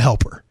little bit of a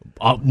helper.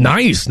 Oh,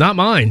 nice. Not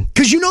mine.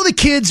 Because you know the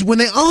kids, when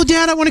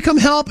Dad, I want to come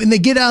help, and they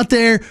get out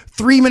there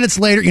 3 minutes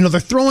later, they're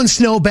throwing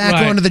snow back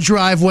onto the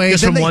driveway.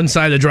 Just from one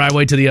side of the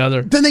driveway to the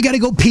other. Then they got to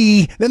go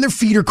pee. Then their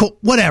feet are cold.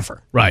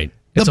 Whatever. Right.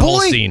 The It's a whole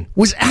boy scene.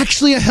 was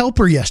actually a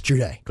helper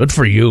yesterday. Good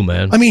for you,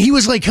 man. I mean, he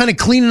was like kind of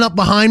cleaning up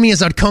behind me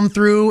as I'd come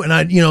through and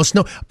I'd,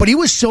 snow. But he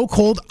was so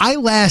cold. I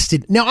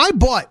lasted. Now, I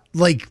bought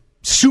like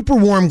super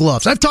warm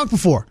gloves. I've talked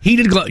before.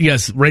 Heated gloves.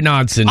 Yes,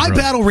 Raynaud's syndrome. I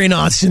battle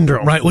Raynaud's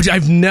syndrome. Right, which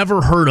I've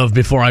never heard of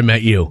before I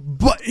met you.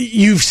 But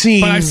you've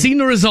seen. But I've seen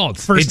the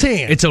results.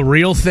 Firsthand. It's a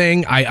real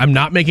thing. I'm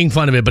not making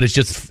fun of it, but it's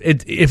just,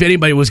 if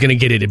anybody was going to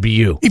get it, it'd be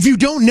you. If you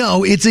don't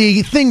know, it's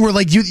a thing where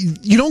like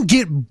you don't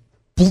get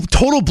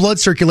total blood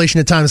circulation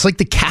at times. It's like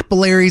the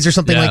capillaries or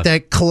something like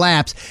that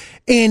collapse,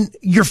 and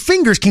your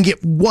fingers can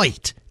get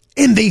white.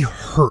 and they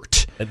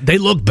hurt. They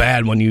look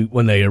bad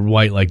when they are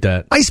white like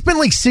that. I spent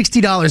like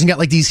 $60 and got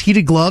like these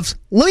heated gloves.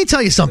 Let me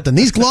tell you something.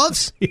 These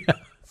gloves,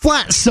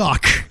 flat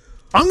suck.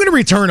 I'm going to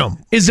return them.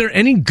 Is there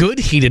any good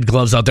heated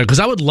gloves out there? Because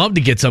I would love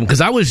to get some,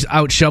 because I was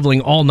out shoveling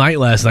all night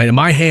last night, and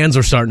my hands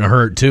are starting to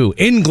hurt, too.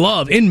 In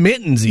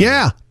mittens even.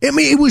 Yeah. I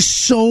mean, it was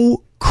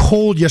so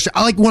cold yesterday.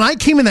 Like, when I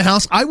came in the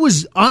house, I'll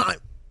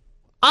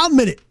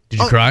admit it. Did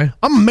you cry?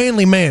 I'm a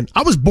manly man.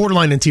 I was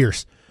borderline in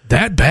tears.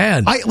 That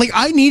bad?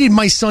 I needed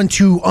my son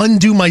to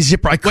undo my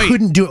zipper. I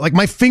couldn't do it. Like,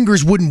 my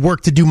fingers wouldn't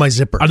work to do my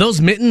zipper. Are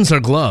those mittens or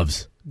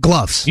gloves?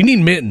 Gloves. You need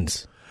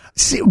mittens.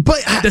 See, but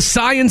the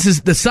science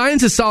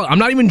is solid. I'm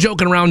not even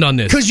joking around on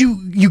this. Because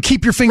you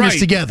keep your fingers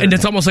together. And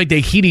it's almost like they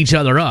heat each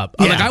other up.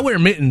 Yeah. Like, I wear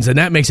mittens, and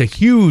that makes a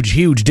huge,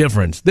 huge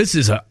difference. This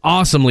is an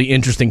awesomely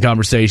interesting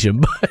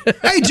conversation.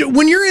 Hey,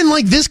 when you're in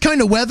like this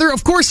kind of weather,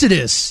 of course it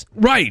is.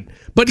 Right.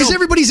 But because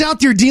everybody's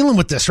out there dealing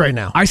with this right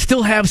now. I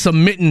still have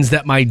some mittens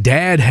that my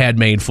dad had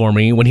made for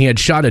me when he had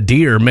shot a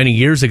deer many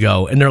years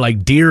ago, and they're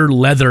like deer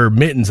leather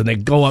mittens, and they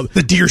go up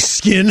the deer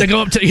skin. They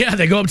go up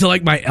to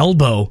like my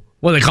elbow.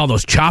 What do they call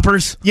those,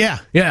 choppers? Yeah.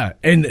 Yeah,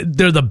 and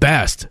they're the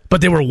best.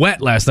 But they were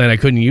wet last night. I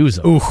couldn't use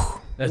them. Ooh.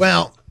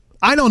 Well,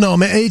 I don't know,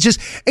 man. It's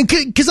just, and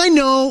because I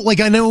know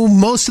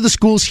most of the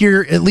schools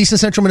here, at least in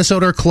central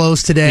Minnesota, are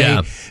closed today.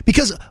 Yeah.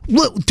 Because,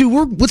 look,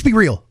 dude, let's be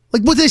real.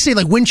 Like, what did they say?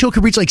 Like, wind chill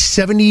could reach like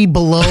 70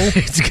 below.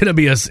 It's gonna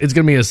be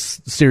a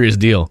serious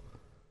deal.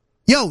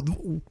 Yo,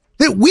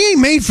 we ain't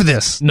made for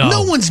this.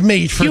 No one's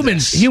made for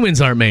this.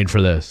 Humans aren't made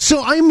for this.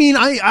 So, I mean,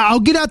 I'll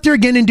get out there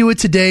again and do it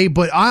today,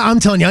 but I'm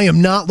telling you, I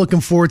am not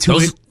looking forward to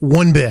it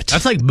one bit.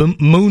 That's like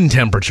moon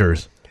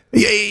temperatures.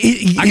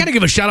 I got to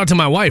give a shout out to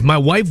my wife. My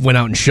wife went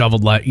out and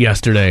shoveled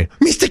yesterday.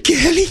 Mr.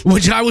 Kelly?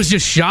 Which I was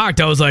just shocked.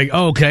 I was like,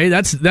 oh, okay,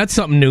 that's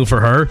something new for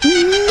her.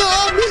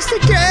 No, Mr.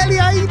 Kelly,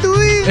 how you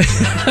doing?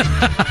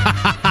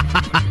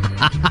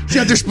 She's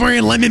out there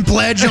spraying lemon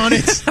pledge on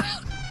it.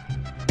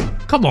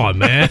 Come on,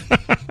 man.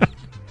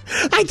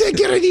 I take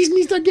care of these,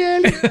 Mr.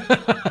 Kelly.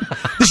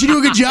 Did she do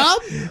a good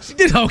job? She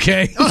did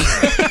okay.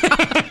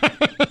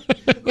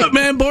 But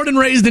man, born and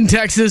raised in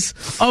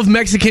Texas, of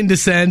Mexican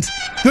descent.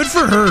 Good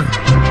for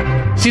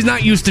her. She's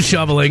not used to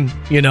shoveling,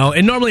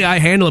 and normally I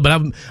handle it, but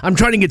I'm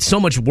trying to get so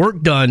much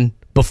work done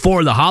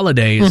before the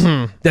holidays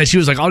that she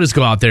was like, I'll just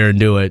go out there and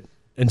do it.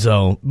 And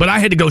so, but I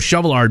had to go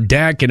shovel our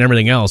deck and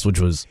everything else, which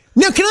was...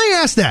 Now, can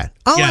I ask that?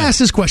 I'll ask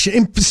this question.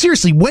 And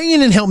seriously, weigh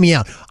in and help me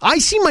out. I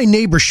see my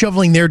neighbor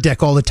shoveling their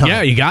deck all the time.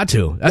 Yeah, you got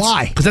to.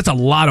 Why? Because that's a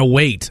lot of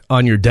weight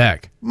on your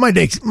deck. My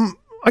deck's...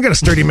 I got a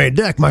sturdy made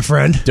deck, my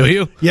friend. Do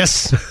you?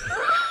 Yes.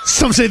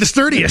 Some say the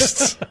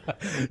sturdiest.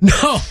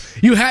 No,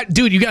 you got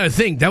to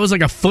think. There was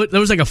like a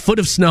foot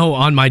of snow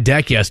on my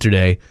deck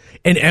yesterday,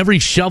 and every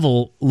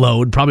shovel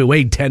load probably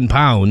weighed 10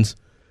 pounds.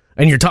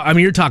 And you're talking.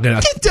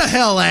 Get the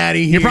hell out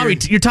of here!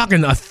 You're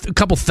talking a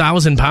couple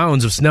 1,000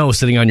 pounds of snow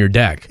sitting on your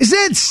deck. Is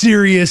that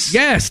serious?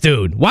 Yes,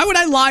 dude. Why would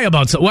I lie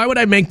about so? Why would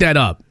I make that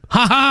up?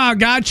 Ha ha!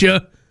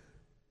 Gotcha.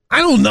 I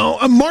don't know.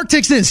 Mark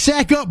texted in,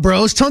 sack up,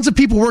 bros. Tons of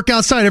people work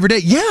outside every day.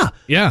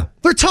 Yeah.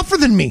 They're tougher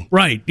than me.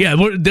 Right. Yeah.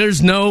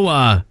 There's no.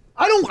 I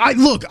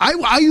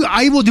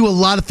will do a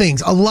lot of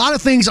things. A lot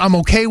of things I'm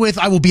okay with.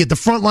 I will be at the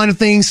front line of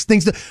things.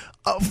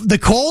 The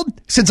cold.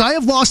 Since I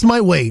have lost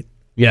my weight.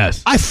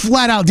 Yes. I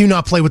flat out do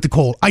not play with the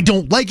cold. I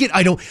don't like it.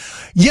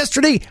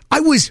 Yesterday, I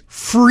was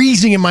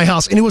freezing in my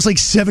house, and it was like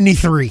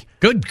 73.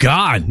 Good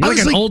God. You're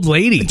like an old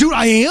lady. Dude,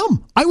 I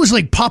am. I was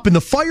like popping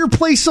the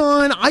fireplace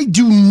on. I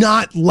do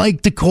not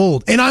like the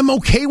cold, and I'm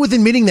okay with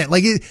admitting that.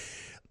 Like,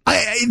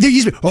 they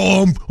used to be,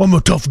 I'm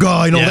a tough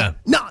guy and all that.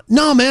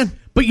 No, man.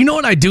 But you know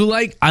what I do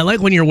like? I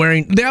like when you're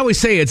wearing... They always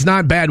say it's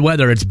not bad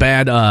weather, it's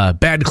bad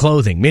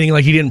clothing, meaning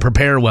like you didn't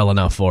prepare well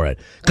enough for it.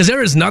 Because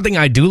there is nothing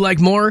I do like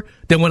more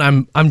than when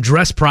I'm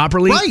dressed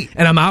properly, right,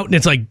 and I'm out and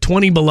it's like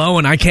 20 below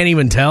and I can't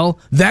even tell.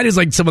 That is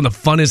like some of the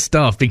funnest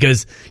stuff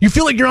because you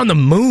feel like you're on the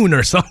moon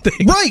or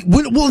something. Right.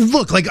 Well,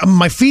 look, like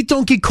my feet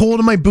don't get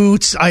cold in my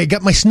boots. I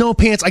got my snow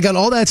pants. I got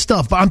all that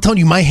stuff. But I'm telling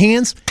you, my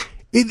hands,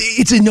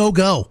 it's a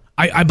no-go.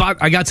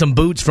 I got some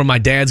boots from my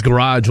dad's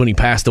garage when he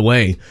passed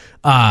away.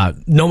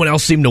 No one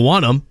else seemed to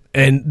want them,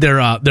 and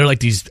they're like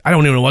these. I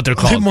don't even know what they're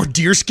called. Are they more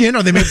deer skin?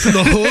 Are they made from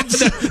the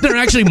hooves? They're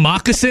actually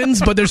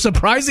moccasins, but they're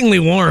surprisingly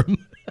warm.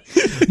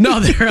 No,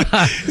 they're.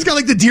 He's got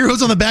like the deer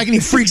hooves on the back, and he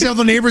freaks out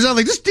the neighbors out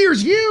like, "This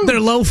deer's huge." They're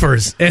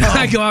loafers, and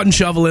I go out and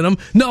shovel in them.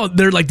 No,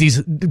 they're like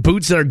these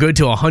boots that are good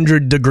to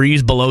 100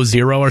 degrees below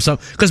zero or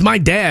something. Because my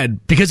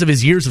dad, because of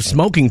his years of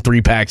smoking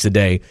 3 packs a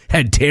day,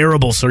 had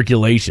terrible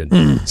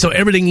circulation. So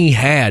everything he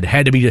had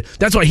to be.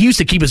 That's why he used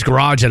to keep his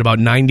garage at about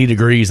 90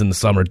 degrees in the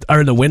summer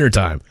or in the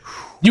wintertime.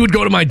 You would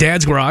go to my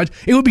dad's garage;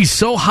 it would be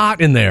so hot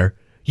in there,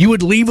 you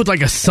would leave with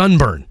like a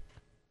sunburn.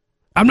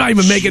 I'm not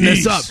even making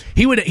this up.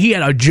 He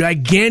had a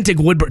gigantic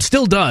wood,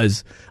 still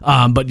does,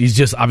 but he's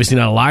just obviously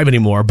not alive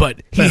anymore.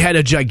 But he had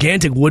a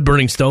gigantic wood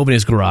burning stove in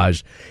his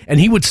garage, and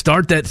he would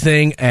start that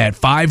thing at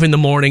 5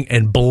 a.m.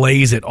 and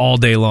blaze it all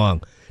day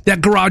long.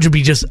 That garage would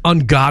be just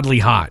ungodly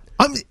hot.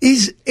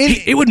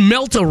 It would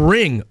melt a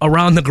ring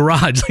around the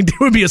garage. Like there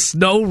would be a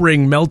snow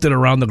ring melted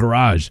around the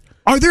garage.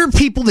 Are there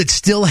people that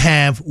still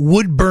have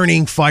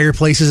wood-burning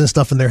fireplaces and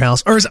stuff in their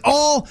house? Or is it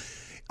all...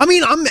 I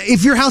mean,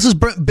 if your house is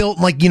built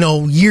like,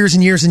 years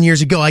and years and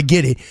years ago, I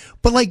get it.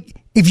 But like,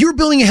 if you're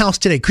building a house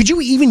today, could you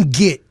even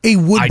get a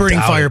wood-burning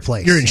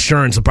fireplace? Your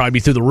insurance will probably be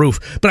through the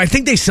roof. But I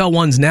think they sell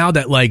ones now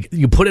that like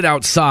you put it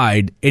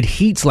outside, it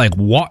heats like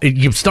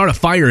you start a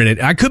fire in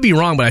it. I could be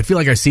wrong, but I feel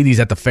like I see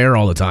these at the fair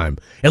all the time.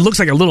 It looks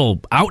like a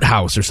little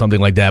outhouse or something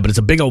like that, but it's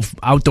a big old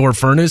outdoor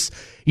furnace.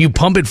 You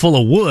pump it full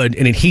of wood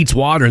and it heats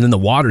water, and then the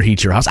water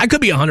heats your house. I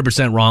could be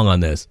 100% wrong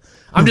on this.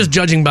 I'm just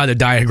judging by the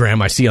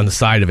diagram I see on the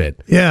side of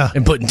it. Yeah.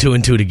 And putting two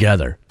and two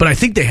together. But I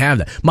think they have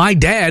that. My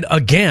dad,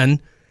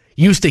 again,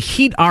 used to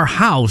heat our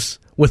house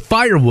with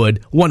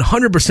firewood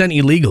 100%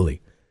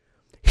 illegally.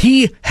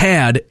 He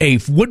had a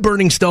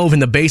wood-burning stove in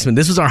the basement.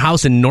 This was our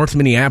house in North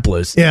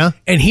Minneapolis. Yeah.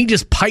 And he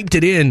just piped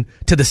it in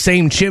to the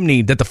same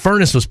chimney that the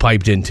furnace was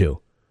piped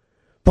into.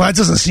 Well, that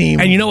doesn't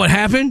seem... And you know what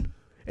happened?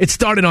 It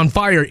started on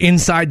fire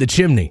inside the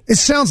chimney. It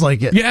sounds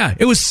like it. Yeah,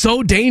 it was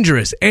so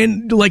dangerous.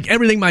 And like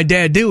everything my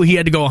dad do, he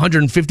had to go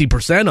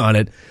 150% on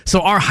it.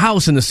 So our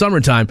house in the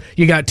summertime,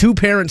 you got two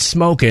parents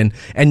smoking,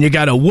 and you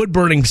got a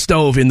wood-burning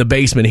stove in the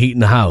basement heating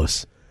the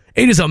house.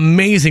 It is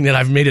amazing that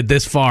I've made it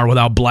this far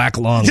without black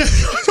lung.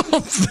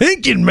 I'm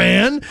thinking,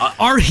 man.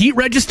 Our heat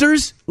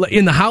registers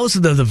in the house,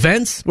 the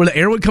vents where the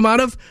air would come out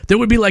of, there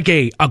would be like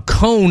a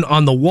cone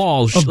on the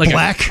wall. Of like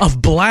black?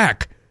 Of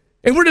black.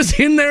 And we're just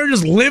in there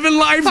just living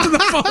life to the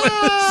fullest.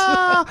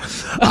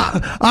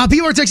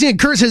 People are texting in.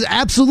 Kurt says,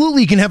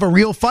 absolutely, you can have a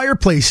real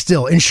fireplace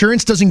still.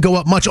 Insurance doesn't go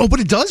up much. Oh, but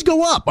it does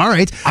go up. All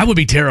right. I would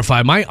be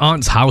terrified. My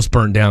aunt's house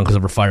burned down because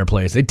of her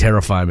fireplace. They'd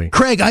terrify me.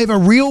 Craig, I have a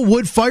real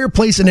wood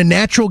fireplace and a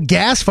natural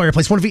gas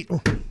fireplace.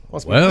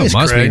 Must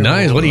be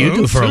nice. What do you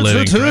do for a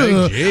living,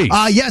 Craig?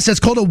 Yes, that's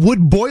called a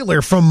wood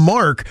boiler from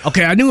Mark.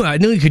 Okay, I knew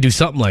you could do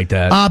something like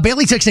that.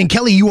 Bailey texting,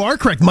 Kelly, you are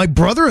correct. My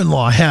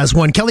brother-in-law has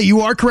one. Kelly,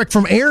 you are correct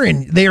from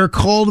Aaron. They are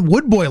called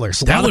wood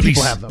boilers. That would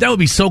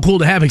be so cool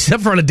to have,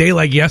 except for on a day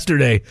like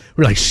yesterday.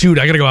 We're like, shoot,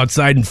 I got to go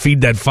outside and feed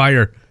that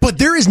fire. But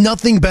there is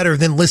nothing better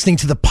than listening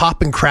to the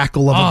pop and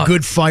crackle of a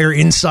good fire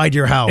inside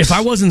your house. If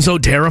I wasn't so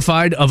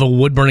terrified of a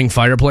wood-burning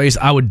fireplace,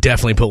 I would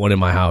definitely put one in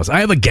my house. I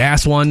have a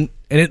gas one,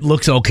 and it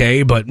looks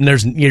okay, but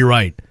you're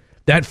right.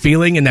 That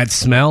feeling and that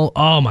smell,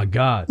 oh, my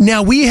God.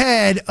 Now, we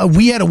had a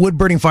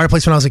wood-burning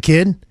fireplace when I was a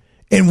kid,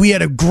 and we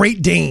had a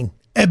Great Dane.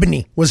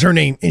 Ebony was her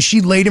name, and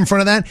she laid in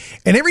front of that,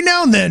 and every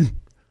now and then,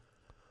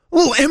 a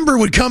little ember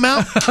would come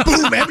out.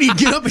 Boom, Ebony would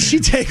get up, and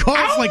she'd take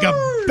off like a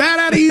bat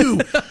out of you.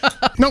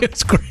 Nope.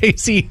 It's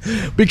crazy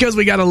because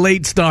we got a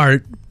late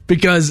start.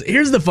 Because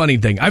here's the funny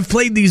thing. I've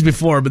played these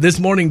before, but this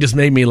morning just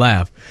made me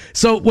laugh.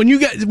 So when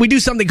we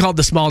do something called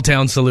the Small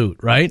Town Salute,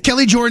 right?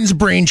 Kelly Jordan's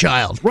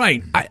brainchild.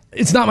 Right.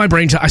 It's not my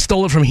brainchild. I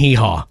stole it from Hee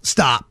Haw.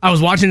 Stop. I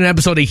was watching an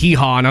episode of Hee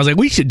Haw, and I was like,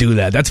 we should do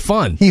that. That's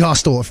fun. Hee Haw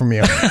stole it from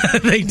you.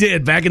 They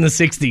did, back in the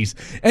 60s.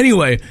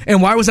 Anyway,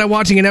 and why was I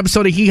watching an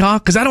episode of Hee Haw?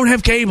 Because I don't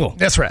have cable.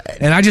 That's right.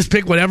 And I just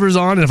pick whatever's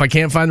on, and if I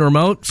can't find the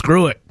remote,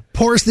 screw it.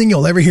 Poorest thing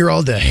you'll ever hear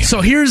all day.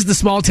 So here's the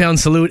Small Town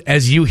Salute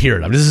as you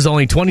hear it. This is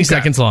only 20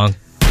 seconds long.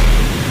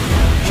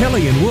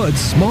 Kelly and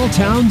Wood's Small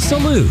Town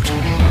Salute.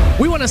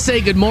 We want to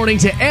say good morning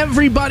to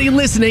everybody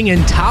listening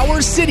in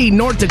Tower City,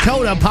 North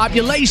Dakota,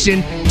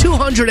 population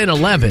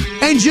 211.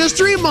 And just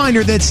a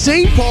reminder that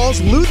St.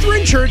 Paul's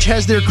Lutheran Church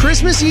has their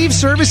Christmas Eve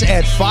service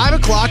at 5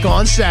 o'clock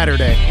on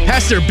Saturday.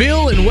 Pastor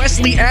Bill and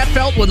Wesley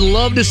Atfelt would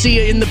love to see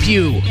you in the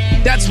pew.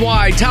 That's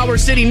why, Tower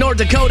City, North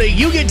Dakota,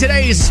 you get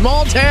today's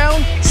Small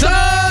Town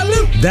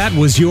Salute. That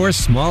was your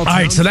Small Town.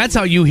 All right, so that's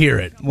how you hear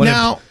it.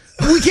 Now,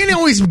 we can't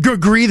always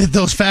agree that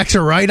those facts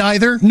are right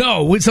either.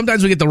 No,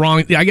 sometimes we get the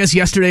wrong. I guess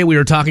yesterday we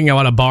were talking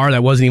about a bar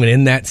that wasn't even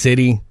in that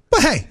city.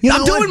 But hey,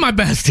 I'm doing my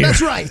best here.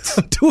 That's right.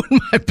 I'm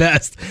doing my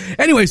best.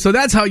 Anyway, so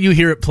that's how you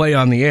hear it play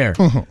on the air.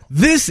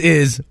 This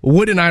is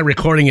Wood and I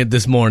recording it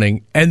this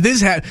morning, and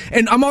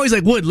and I'm always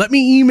like, Wood, let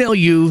me email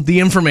you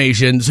the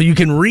information so you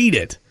can read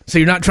it, so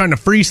you're not trying to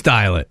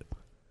freestyle it.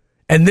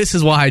 And this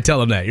is why I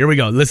tell him that. Here we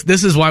go.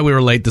 This is why we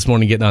were late this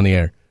morning getting on the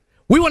air.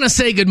 We want to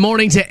say good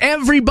morning to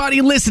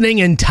everybody listening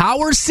in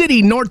Tower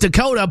City, North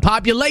Dakota,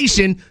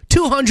 population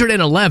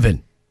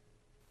 211.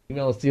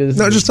 No,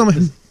 just tell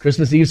me.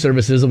 Christmas Eve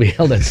services will be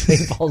held at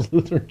St. Paul's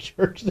Lutheran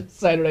Church this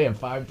Saturday at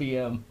 5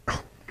 p.m.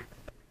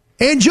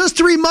 And just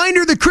a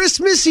reminder, the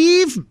Christmas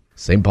Eve...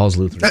 St. Paul's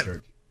Lutheran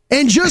Church.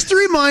 And just a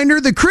reminder,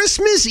 the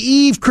Christmas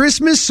Eve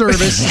Christmas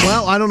service...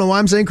 Well, I don't know why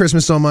I'm saying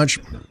Christmas so much.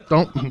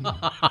 Don't.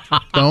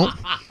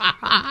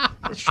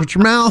 Shut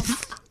your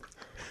mouth.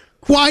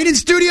 Quiet in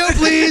studio,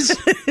 please.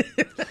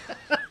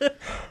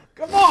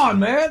 Come on,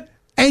 man.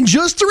 And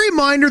just a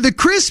reminder, the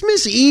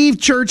Christmas Eve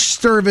church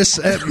service...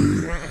 Let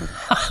me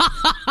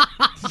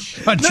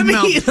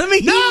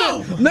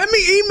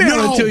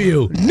email it to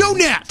you. No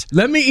net.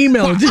 Let me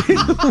email it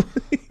to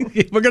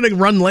you. We're going to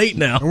run late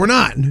now. We're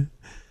not.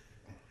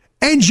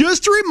 And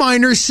just a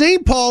reminder,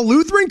 St. Paul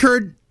Lutheran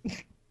Church...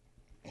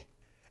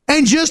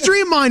 And just a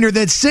reminder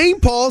that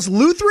St. Paul's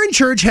Lutheran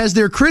Church has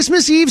their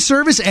Christmas Eve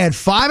service at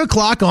 5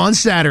 o'clock on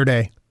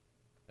Saturday.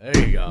 There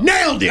you go.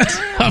 Nailed it.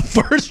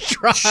 First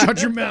try.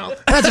 Shut your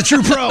mouth. That's a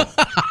true pro.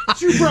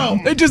 True pro.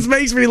 It just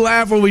makes me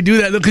laugh when we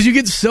do that because you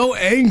get so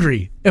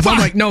angry. If I'm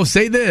like, no,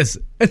 say this,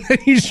 and then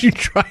you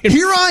try.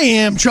 Here I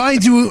am trying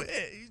to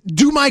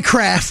do my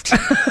craft.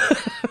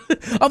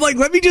 I'm like,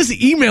 let me just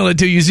email it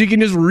to you so you can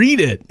just read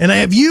it. And I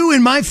have you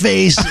in my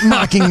face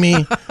mocking me.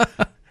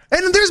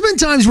 And there's been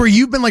times where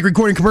you've been like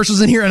recording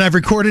commercials in here and I've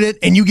recorded it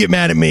and you get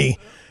mad at me.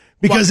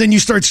 Because then you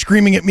start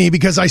screaming at me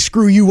because I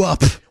screw you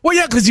up. Well,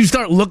 yeah, because you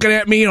start looking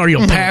at me or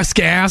you'll pass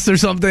gas or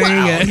something.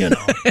 Well, you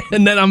know.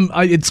 And then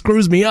it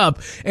screws me up.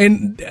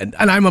 And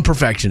I'm a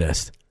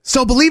perfectionist.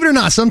 So believe it or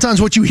not,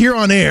 sometimes what you hear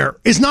on air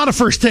is not a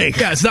first take.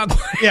 Yeah, it's not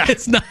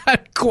it's not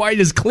quite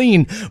as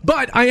clean.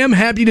 But I am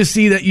happy to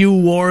see that you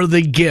wore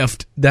the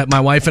gift that my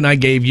wife and I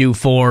gave you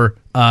for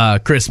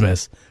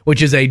Christmas,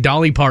 which is a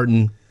Dolly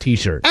Parton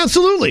t-shirt.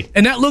 Absolutely.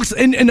 And that looks,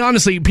 and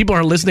honestly, people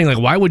are listening like,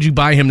 why would you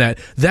buy him that?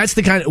 That's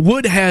the kind of,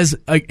 Wood has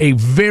a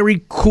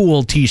very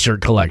cool t-shirt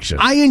collection.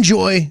 I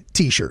enjoy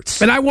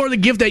t-shirts. And I wore the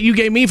gift that you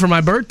gave me for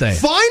my birthday.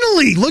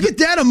 Finally, look at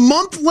that, a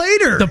month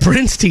later. The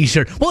Prince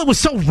t-shirt. Well, it was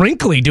so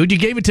wrinkly, dude. You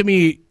gave it to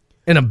me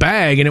in a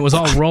bag and it was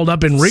all rolled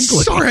up and wrinkly.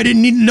 Sorry, I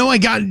didn't know I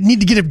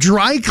need to get it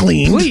dry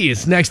cleaned.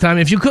 Please, next time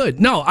if you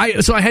could. No,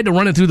 so I had to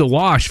run it through the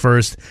wash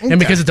first, and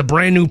because it's a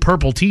brand new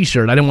purple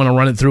t-shirt, I didn't want to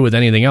run it through with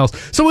anything else.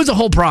 So it was a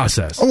whole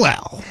process.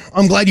 Well,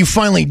 I'm glad you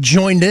finally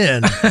joined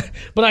in.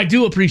 But I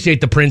do appreciate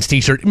the Prince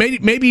t-shirt.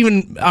 Maybe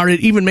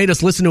even made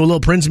us listen to a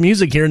little Prince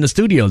music here in the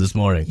studio this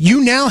morning.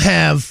 You now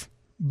have,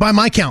 by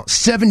my count,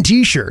 7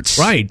 t-shirts.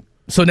 Right.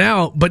 So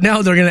now they're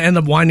going to end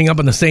up winding up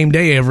on the same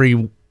day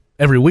every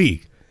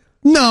week.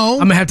 No.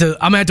 I'm gonna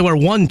have to wear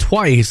one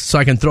twice so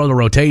I can throw the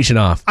rotation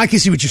off. I can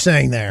see what you're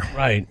saying there.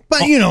 Right.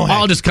 But you know,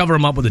 I'll just cover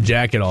them up with a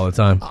jacket all the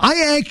time.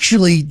 I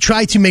actually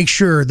try to make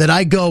sure that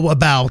I go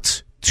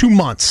about 2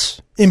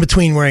 months in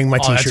between wearing my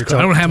t-shirts.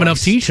 I don't have enough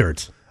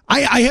t-shirts.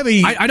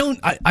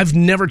 I've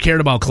never cared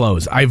about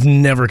clothes. I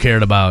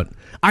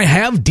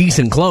have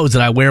decent clothes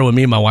that I wear when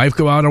me and my wife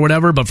go out or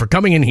whatever, but for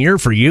coming in here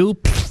for you,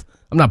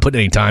 I'm not putting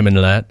any time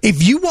into that.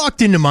 If you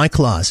walked into my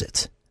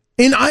closet,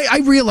 and I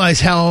realize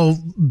how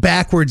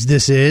backwards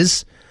this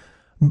is,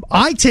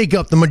 I take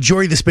up the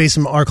majority of the space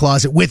in our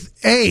closet with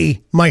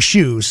my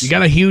shoes. You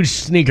got a huge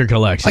sneaker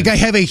collection. Like I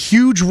have a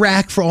huge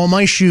rack for all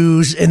my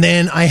shoes, and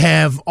then I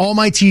have all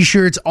my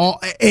t-shirts,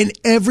 and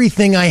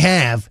everything I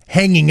have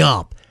hanging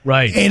up.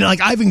 Right. And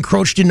like I've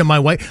encroached into my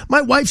wife.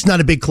 My wife's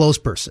not a big clothes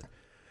person.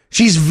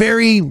 She's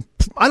very,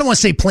 I don't want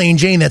to say plain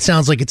Jane. That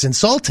sounds like it's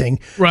insulting.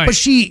 Right. But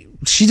she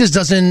just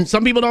doesn't.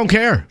 Some people don't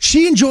care.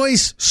 She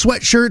enjoys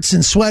sweatshirts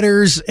and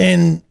sweaters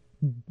and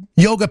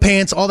yoga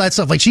pants, all that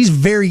stuff. Like she's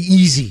very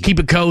easy.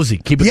 Keep it cozy.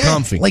 Keep it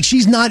comfy. Like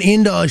she's not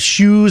into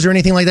shoes or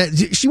anything like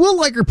that. She will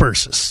like her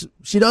purses.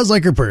 She does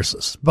like her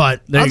purses.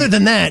 But other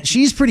than that,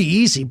 she's pretty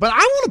easy. But I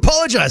won't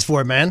apologize for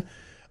it, man.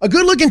 A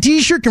good looking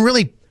t-shirt can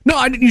really.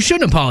 No, you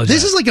shouldn't apologize.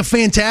 This is like a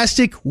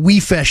fantastic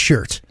We Fest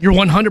shirt. You're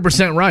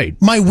 100% right.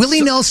 My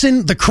Willie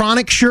Nelson, the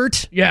Chronic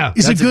shirt,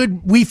 is a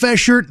good We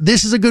Fest shirt.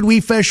 This is a good We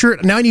Fest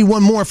shirt. Now I need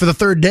one more for the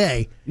third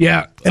day.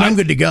 Yeah. And I'm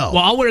good to go.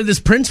 Well, I'll wear this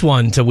Prince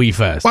one to We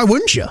Fest. Why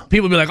wouldn't you?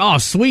 People will be like, oh,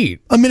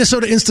 sweet. A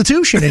Minnesota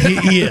institution, and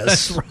he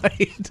is. That's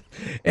right.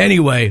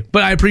 Anyway,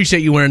 but I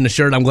appreciate you wearing the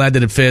shirt. I'm glad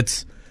that it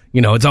fits.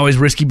 You know, it's always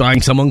risky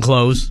buying someone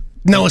clothes.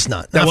 No, it's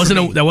not. That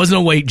wasn't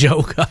a weight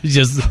joke. I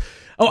just...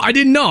 Oh, I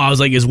didn't know. I was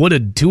like, is Wood a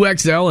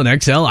 2XL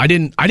and XL? I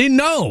didn't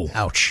know.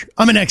 Ouch.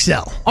 I'm an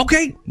XL.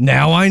 Okay,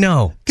 now I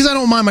know. Because I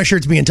don't mind my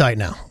shirts being tight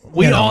now.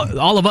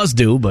 All of us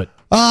do, but...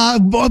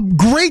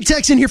 Great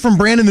text in here from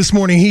Brandon this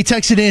morning. He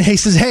texted in. He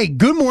says, hey,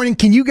 good morning.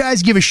 Can you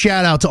guys give a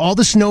shout out to all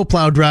the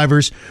snowplow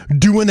drivers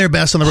doing their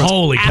best on the road?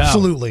 Holy cow.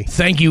 Absolutely.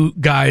 Thank you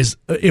guys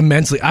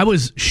immensely. I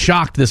was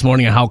shocked this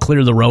morning at how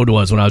clear the road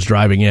was when I was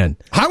driving in.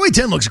 Highway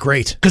 10 looks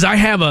great. Because I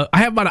have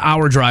about an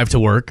hour drive to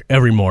work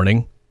every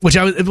morning. Which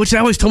they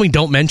always told me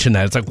don't mention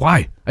that. It's like,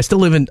 why? I still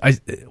live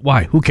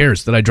why? Who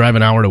cares that I drive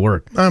an hour to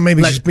work?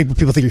 Maybe just people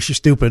think you're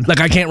stupid.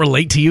 Like I can't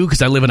relate to you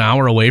because I live an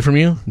hour away from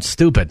you? It's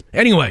stupid.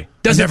 Anyway.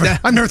 I've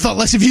never thought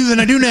less of you than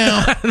I do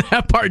now.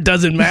 That part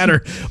doesn't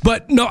matter.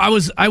 But no, I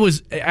was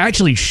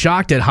actually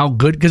shocked at how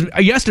good, because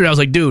yesterday I was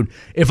like, dude,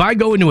 if I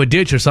go into a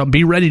ditch or something,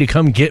 be ready to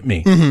come get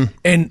me. Mm-hmm.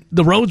 And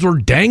the roads were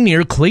dang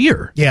near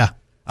clear. Yeah.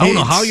 I don't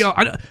know how y'all,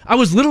 I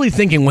was literally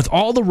thinking with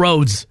all the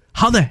roads,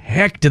 how the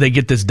heck do they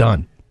get this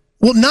done?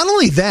 Well, not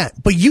only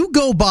that, but you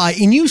go by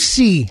and you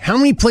see how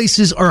many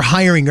places are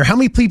hiring or how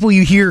many people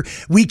you hear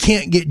we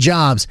can't get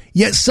jobs,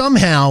 yet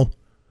somehow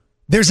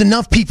there's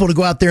enough people to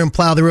go out there and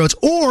plow the roads,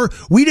 or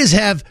we just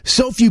have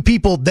so few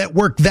people that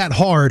work that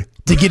hard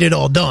to get it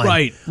all done.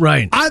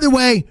 Right. Either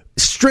way,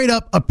 straight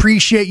up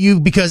appreciate you,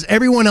 because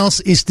everyone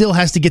else still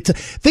has to get to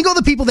think of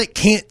the people that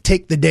can't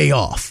take the day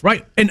off.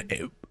 Right. And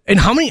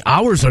how many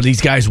hours are these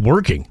guys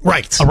working?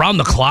 Right. Around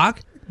the clock?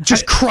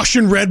 Just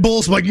crushing Red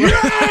Bulls, like, yeah,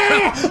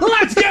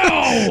 let's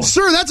go,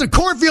 sir. That's a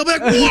cornfield,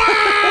 like,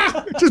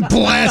 wow! Just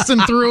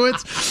blasting through it.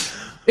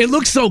 It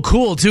looks so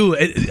cool, too.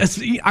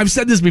 I've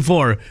said this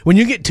before. When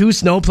you get two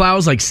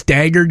snowplows, like,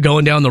 staggered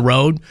going down the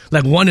road,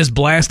 like one is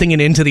blasting it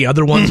into the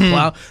other one's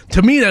plow,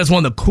 to me, that's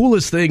one of the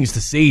coolest things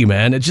to see,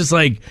 man. It's just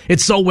like,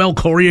 it's so well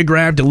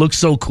choreographed. It looks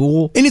so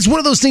cool. And it's one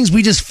of those things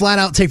we just flat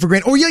out take for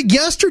granted. Or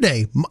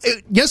yesterday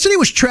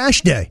was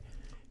trash day.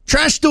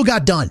 Trash still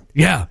got done.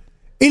 Yeah.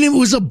 And it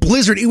was a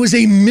blizzard. It was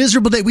a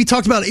miserable day. We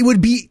talked about it. It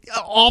would be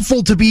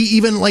awful to be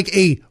even like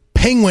a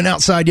penguin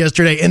outside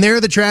yesterday, and there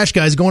are the trash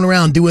guys going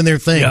around doing their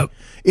thing. Yep.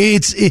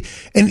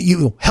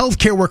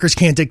 Healthcare workers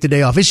can't take the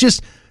day off. It's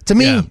just, to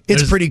me,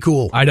 it's pretty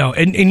cool. I know.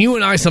 And you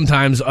and I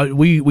sometimes,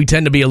 we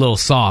tend to be a little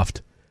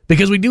soft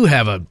because we do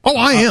have a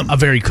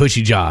very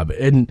cushy job.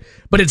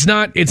 But it's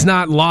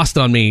not lost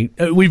on me.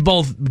 We've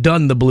both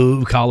done the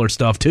blue collar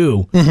stuff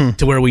too,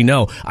 to where we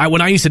know.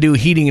 When I used to do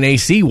heating and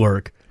AC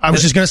work, I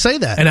was just going to say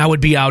that. And I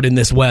would be out in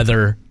this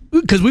weather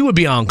because we would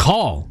be on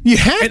call. You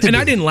had to. And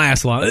I didn't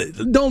last long.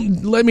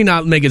 Don't let me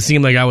not make it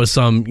seem like I was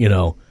some,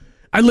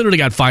 I literally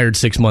got fired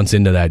 6 months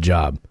into that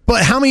job.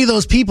 But how many of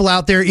those people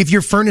out there, if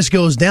your furnace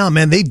goes down,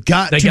 man, they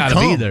got to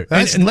be there.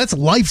 And that's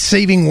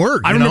life-saving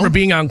work. I remember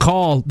being on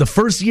call the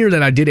first year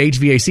that I did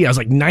HVAC. I was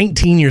like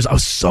 19 years. I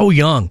was so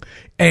young.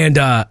 And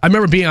I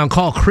remember being on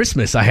call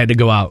Christmas. I had to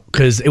go out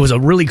because it was a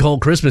really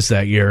cold Christmas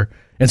that year.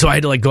 And so I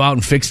had to go out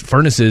and fix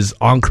furnaces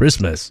on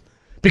Christmas.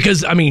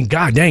 Because,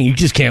 god dang, you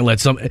just can't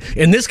let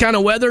in this kind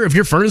of weather, if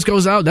your furnace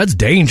goes out, that's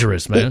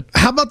dangerous, man.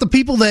 How about the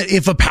people that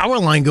if a power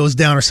line goes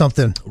down or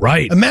something?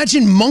 Right.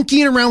 Imagine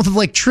monkeying around with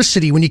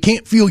electricity when you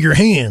can't feel your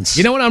hands.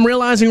 You know what I'm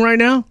realizing right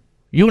now?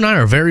 You and I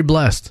are very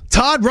blessed.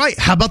 Todd, right.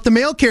 How about the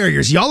mail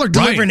carriers? Y'all are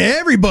delivering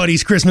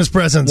everybody's Christmas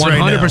presents 100%.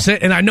 Right now.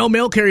 And I know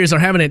mail carriers are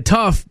having it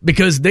tough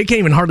because they can't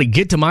even hardly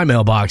get to my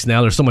mailbox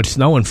now. There's so much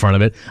snow in front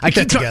of it. I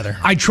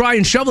try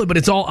and shovel it, but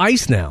it's all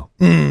ice now.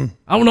 I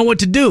don't know what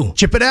to do.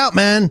 Chip it out,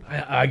 man.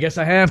 I guess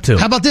I have to.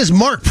 How about this,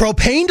 Mark?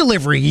 Propane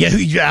delivery. Yeah,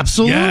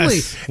 absolutely.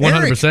 Yes,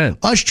 100%. Eric,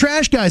 us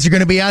trash guys are going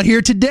to be out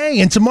here today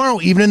and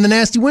tomorrow, even in the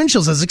nasty wind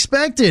chills as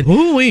expected.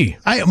 Ooh-wee.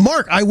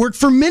 Mark, I work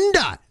for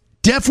MnDOT.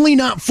 Definitely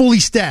not fully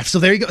staffed. So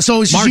there you go.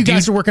 So it's just you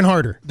guys are working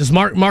harder. Does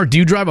Mark, do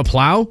you drive a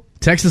plow?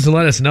 Text us and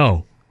let us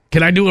know.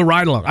 Can I do a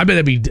ride along? I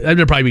bet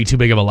that'd probably be too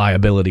big of a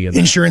liability.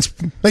 Insurance.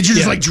 Like you're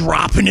just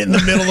dropping it in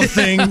the middle of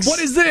things. What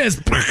is this?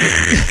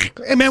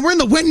 Hey man, we're in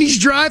the Wendy's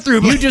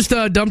drive-thru. You just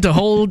dumped a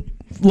whole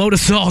load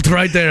of salt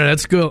right there.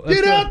 That's good.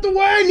 Get out the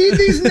way. I need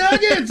these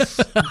nuggets.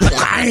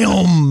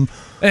 Bam.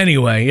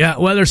 Anyway,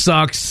 weather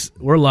sucks.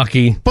 We're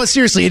lucky. But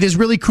seriously, it is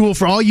really cool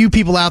for all you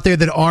people out there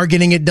that are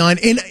getting it done.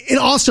 And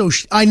also,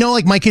 I know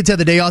my kids had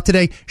the day off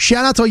today.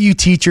 Shout out to all you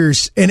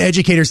teachers and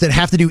educators that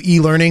have to do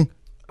e-learning.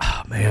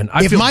 Oh, man.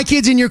 If my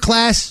kid's in your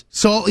class,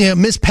 so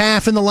Miss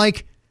Paff and the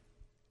like,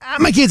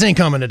 my kids ain't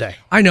coming today.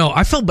 I know.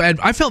 I felt bad.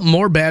 I felt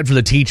more bad for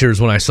the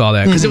teachers when I saw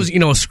that because it was,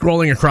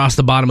 scrolling across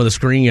the bottom of the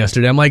screen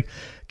yesterday. I'm like,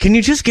 can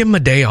you just give them a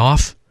day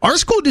off? Our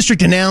school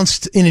district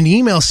announced in an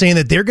email saying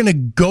that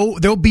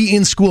they'll be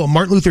in school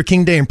Martin Luther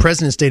King Day and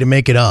President's Day to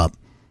make it up.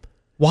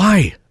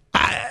 Why?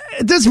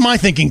 That's my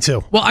thinking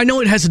too. Well, I know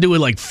it has to do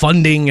with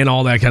funding and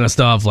all that kind of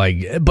stuff,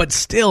 but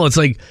still, it's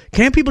like,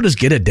 can't people just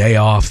get a day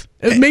off?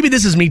 Maybe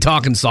this is me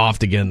talking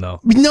soft again, though.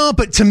 No,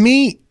 but to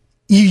me,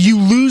 you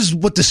lose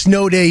what the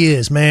snow day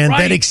is, man.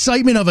 Right. That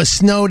excitement of a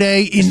snow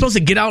day. You're supposed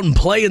to get out and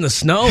play in the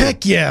snow.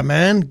 Heck yeah,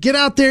 man. Get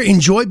out there,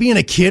 enjoy being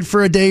a kid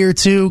for a day or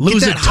two.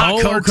 Lose get that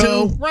a toe or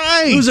two.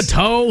 Right. Lose a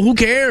toe. Who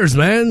cares,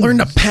 man? Learn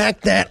to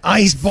pack that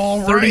ice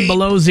ball 30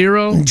 below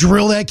zero. And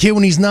drill that kid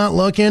when he's not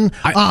looking.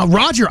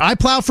 Roger, I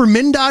plow for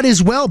MnDOT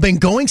as well. Been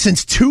going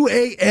since 2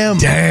 a.m.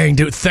 Dang,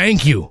 dude.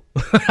 Thank you.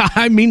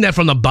 I mean that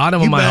from the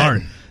bottom of my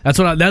heart.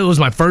 That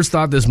was my first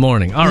thought this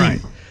morning. All right.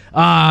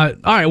 All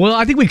right. Well,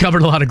 I think we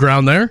covered a lot of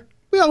ground there.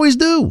 We always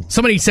do.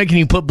 Somebody said, can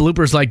you put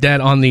bloopers like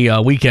that on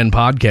the weekend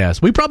podcast?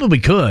 We probably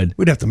could.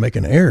 We'd have to make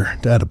an error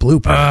to add a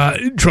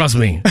blooper. Trust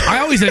me. I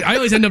always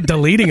end up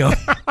deleting them.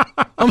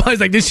 I'm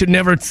always like, this should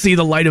never see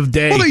the light of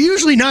day. Well, they're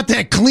usually not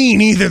that clean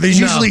either. There's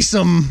usually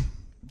some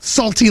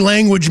salty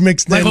language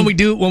mixed in. Like when we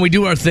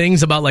do our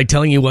things about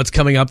telling you what's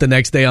coming up the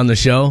next day on the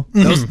show,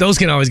 those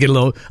can always get a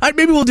little.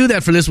 Maybe we'll do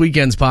that for this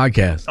weekend's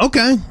podcast.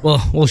 Okay.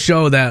 Well, we'll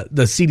show that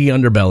the seedy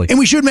underbelly. And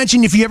we should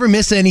mention, if you ever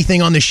miss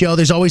anything on the show,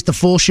 there's always the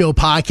full show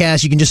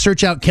podcast. You can just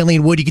search out Kelly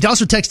and Wood. You can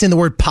also text in the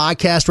word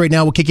podcast right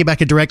now. We'll kick you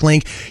back a direct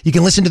link. You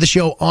can listen to the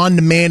show on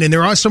demand. And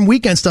there are some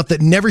weekend stuff that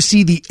never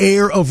see the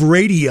air of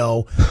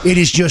radio. It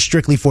is just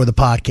strictly for the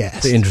podcast.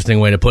 That's an interesting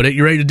way to put it.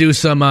 You ready to do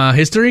some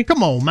history?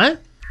 Come on, man.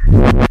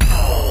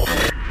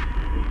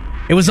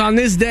 It was on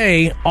this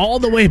day, all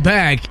the way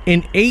back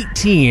in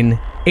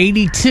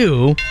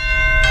 1882,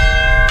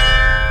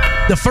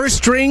 the first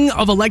string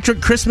of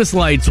electric Christmas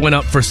lights went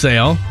up for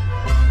sale.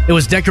 It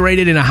was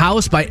decorated in a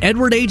house by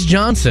Edward H.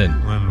 Johnson.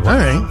 All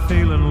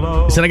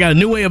right. He said, I got a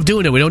new way of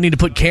doing it. We don't need to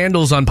put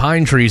candles on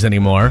pine trees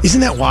anymore.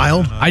 Isn't that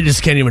wild? I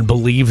just can't even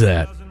believe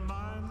that.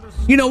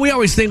 We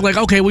always think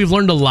okay, we've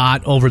learned a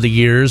lot over the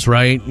years,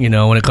 right?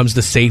 When it comes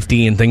to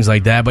safety and things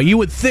like that. But you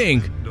would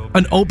think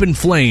an open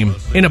flame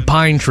in a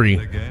pine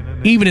tree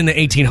even in the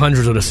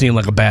 1800s would have seemed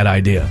like a bad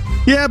idea.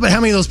 Yeah, but how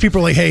many of those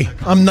people are like, hey,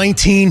 I'm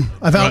 19.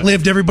 I've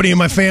outlived everybody in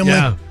my family.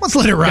 Yeah. Let's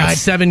let it Got ride.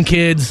 7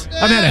 kids.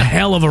 I've had a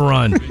hell of a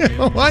run.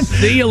 What?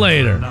 See you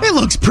later. It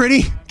looks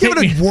pretty. Give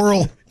Take it a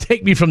whirl.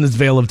 Take me from this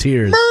veil of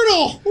tears.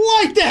 Myrtle,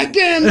 light that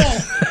candle.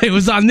 It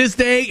was on this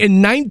day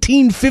in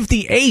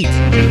 1958.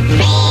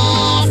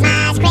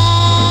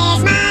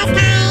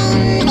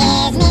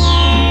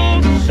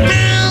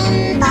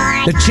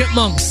 The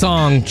Chipmunks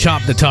song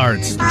 "Chop the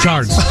Charts."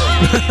 Top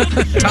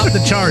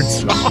the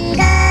charts.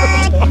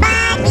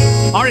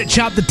 All right,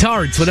 chop the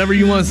tarts. Whatever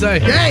you want to say.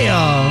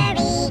 Yeah.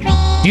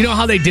 Do you know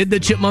how they did the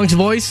Chipmunks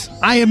voice?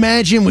 I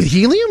imagine with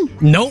helium?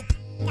 Nope.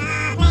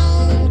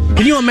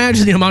 Can you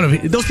imagine the amount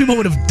of those people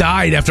would have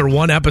died after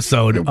one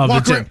episode of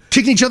Walk the around,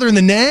 kicking each other in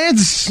the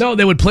nads? No,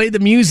 they would play the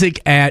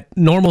music at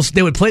normal.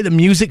 They would play the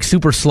music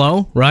super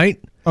slow, right?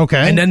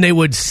 Okay. And then they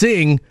would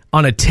sing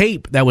on a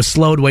tape that was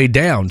slowed way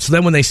down. So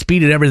then when they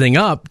speeded everything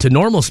up to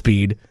normal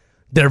speed,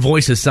 their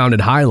voices sounded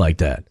high like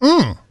that.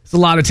 It's a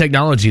lot of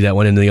technology that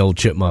went into the old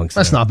Chipmunks.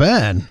 That's not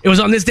bad. It was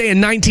on this day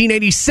in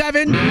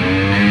 1987.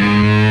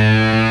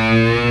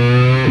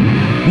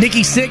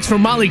 Nikki Sixx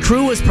from Motley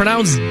Crue was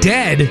pronounced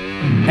dead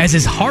as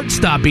his heart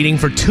stopped beating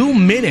for 2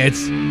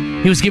 minutes.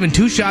 He was given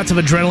 2 shots of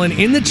adrenaline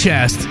in the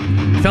chest.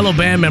 Fellow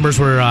band members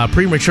were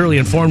prematurely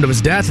informed of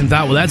his death and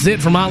thought, well, that's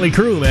it for Motley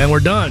Crue, man. We're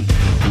done.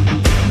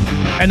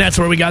 And that's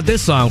where we got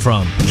this song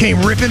from. Came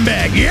ripping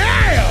back.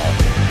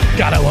 Yeah!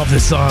 God, I love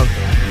this song.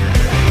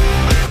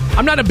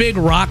 I'm not a big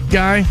rock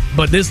guy,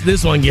 but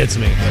this one gets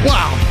me.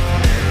 Wow.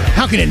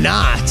 How can it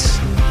not?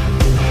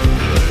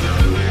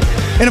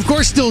 And of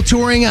course, still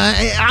touring.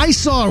 I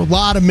saw a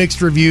lot of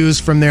mixed reviews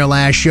from their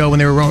last show when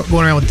they were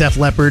going around with Def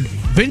Leppard.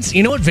 Vince,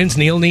 you know what Vince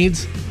Neil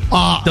needs?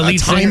 The lead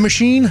time singer?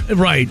 machine?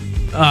 Right.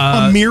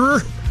 A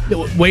mirror?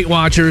 Weight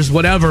Watchers,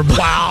 whatever.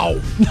 Wow.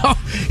 No,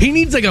 he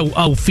needs like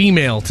a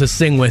female to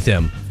sing with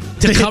him.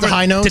 To hit the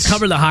high notes? To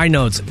cover the high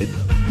notes.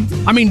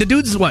 I mean, the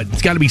dude's what?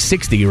 It's got to be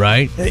 60,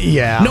 right?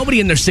 Yeah.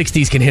 Nobody in their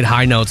 60s can hit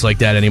high notes like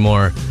that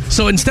anymore.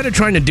 So instead of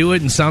trying to do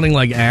it and sounding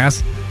like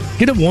ass,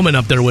 get a woman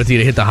up there with you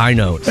to hit the high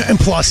notes. And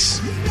plus,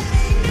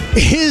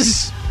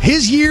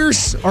 his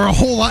years are a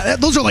whole lot.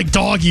 Those are like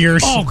dog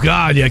years. Oh,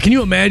 God, yeah. Can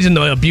you imagine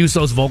the abuse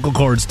those vocal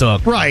cords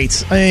took? Right.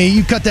 I mean,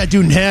 you cut that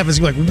dude in half, it's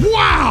like,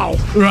 wow.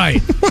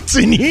 Right. What's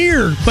in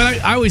here?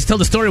 But I always tell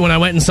the story when I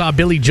went and saw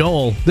Billy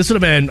Joel. This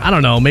would have been, I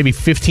don't know, maybe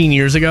 15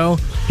 years ago.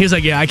 He was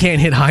like, yeah, I can't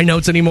hit high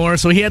notes anymore.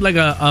 So he had like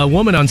a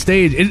woman on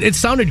stage. It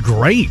sounded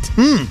great.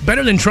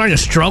 Better than trying to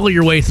struggle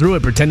your way through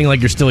it, pretending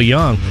like you're still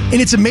young. And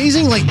it's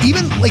amazing, like,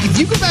 even, like, if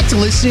you go back to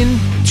listen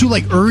to,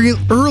 like, early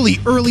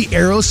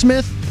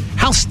Aerosmith,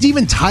 how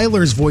Steven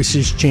Tyler's voice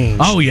has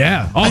changed. Oh,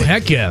 yeah. Oh,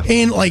 heck yeah.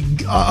 And, like,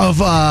 of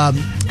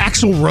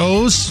Axl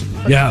Rose.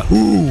 Yeah.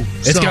 Ooh.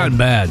 It's gotten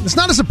bad. It's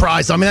not a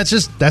surprise. I mean, that's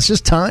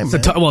just time.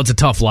 It's a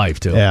tough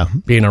life, too. Yeah.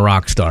 Being a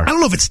rock star. I don't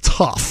know if it's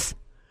tough.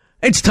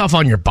 It's tough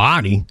on your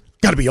body.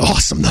 Got to be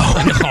awesome, though.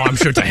 Oh, I'm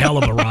sure it's a hell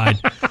of a ride.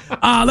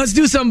 Let's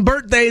do some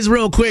birthdays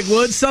real quick,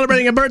 Woods.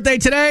 Celebrating a birthday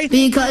today?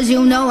 Because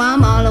you know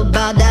I'm all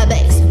about that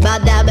bass,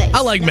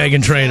 I like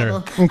Meghan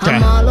Trainor.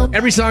 Okay.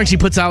 Every song she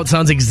puts out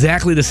sounds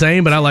exactly the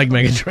same, but I like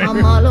Meghan Trainor.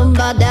 I'm all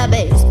about that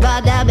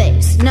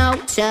bass, no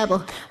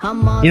trouble.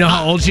 You know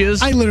how old she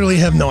is? I literally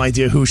have no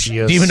idea who she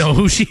is. Do you even know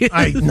who she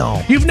is?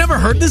 No. You've never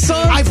heard this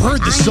song? I've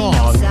heard the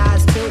song,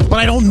 but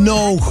I don't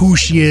know who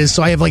she is,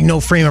 so I have like no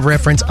frame of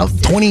reference.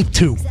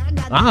 22.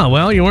 Ah,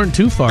 well, you weren't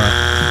too far.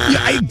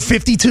 Yeah,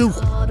 52.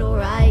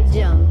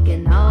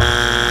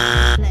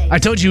 I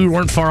told you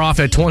weren't far off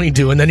at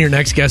 22, and then your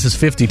next guess is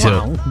 52.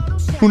 Wow.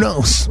 Who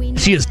knows?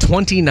 She is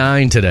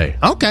 29 today.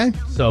 Okay.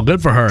 So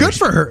good for her. Good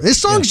for her.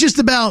 This song's just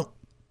about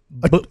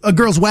a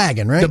girl's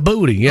wagon, right? The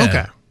booty, yeah.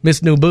 Okay.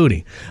 Miss New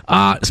Booty.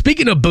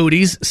 Speaking of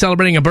booties,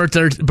 celebrating a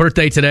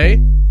birthday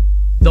today,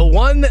 the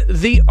one,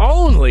 the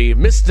only,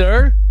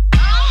 Mr.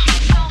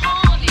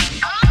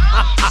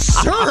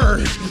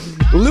 Sir.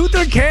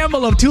 Luther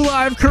Campbell of Two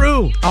Live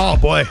Crew. Oh,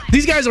 boy.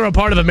 These guys are a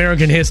part of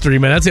American history,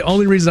 man. That's the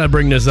only reason I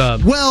bring this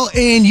up. Well,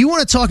 and you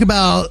want to talk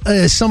about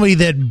somebody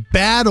that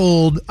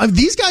battled.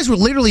 These guys were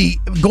literally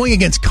going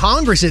against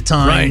Congress at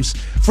times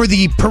for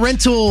the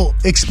parental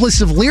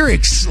explicit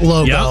lyrics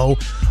logo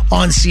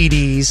on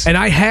CDs. And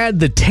I had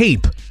the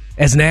tape.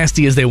 As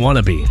nasty as they want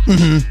to be,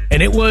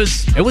 and it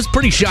was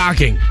pretty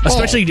shocking.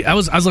 Especially, I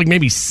was like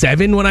maybe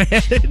 7 when I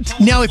had it.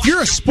 Now, if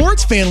you're a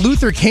sports fan,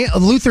 Luther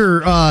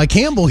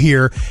Campbell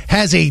here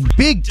has a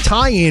big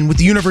tie-in with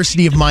the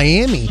University of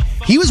Miami.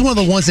 He was one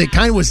of the ones that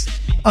kind of was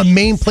a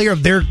main player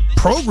of their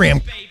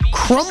program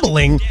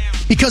crumbling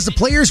because the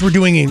players were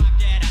doing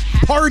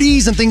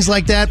parties and things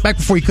like that back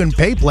before you couldn't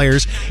pay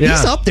players. Yeah.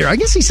 He's up there. I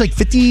guess he's like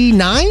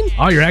 59.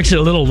 Oh, you're actually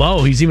a little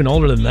low. He's even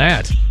older than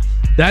that.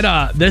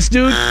 This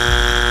dude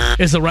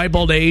is the ripe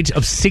old age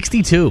of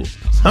 62.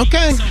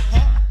 Okay.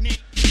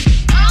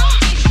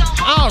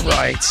 All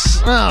right.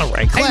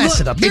 Class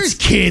it up. There's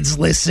kids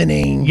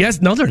listening.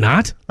 Yes, no, they're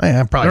not.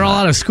 Yeah, probably they're all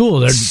out of school.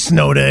 They're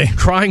snow day,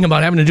 crying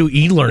about having to do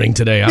e-learning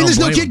today. There's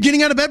no kid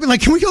getting out of bed being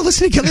like, "Can we go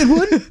listen to Kelly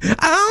Wood?"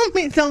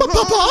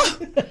 Papa,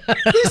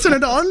 listen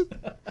it on.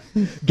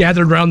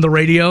 gathered around the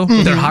radio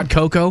with their hot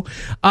cocoa.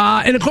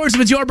 And of course,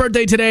 if it's your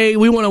birthday today,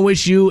 we want to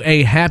wish you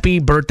a happy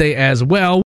birthday as well.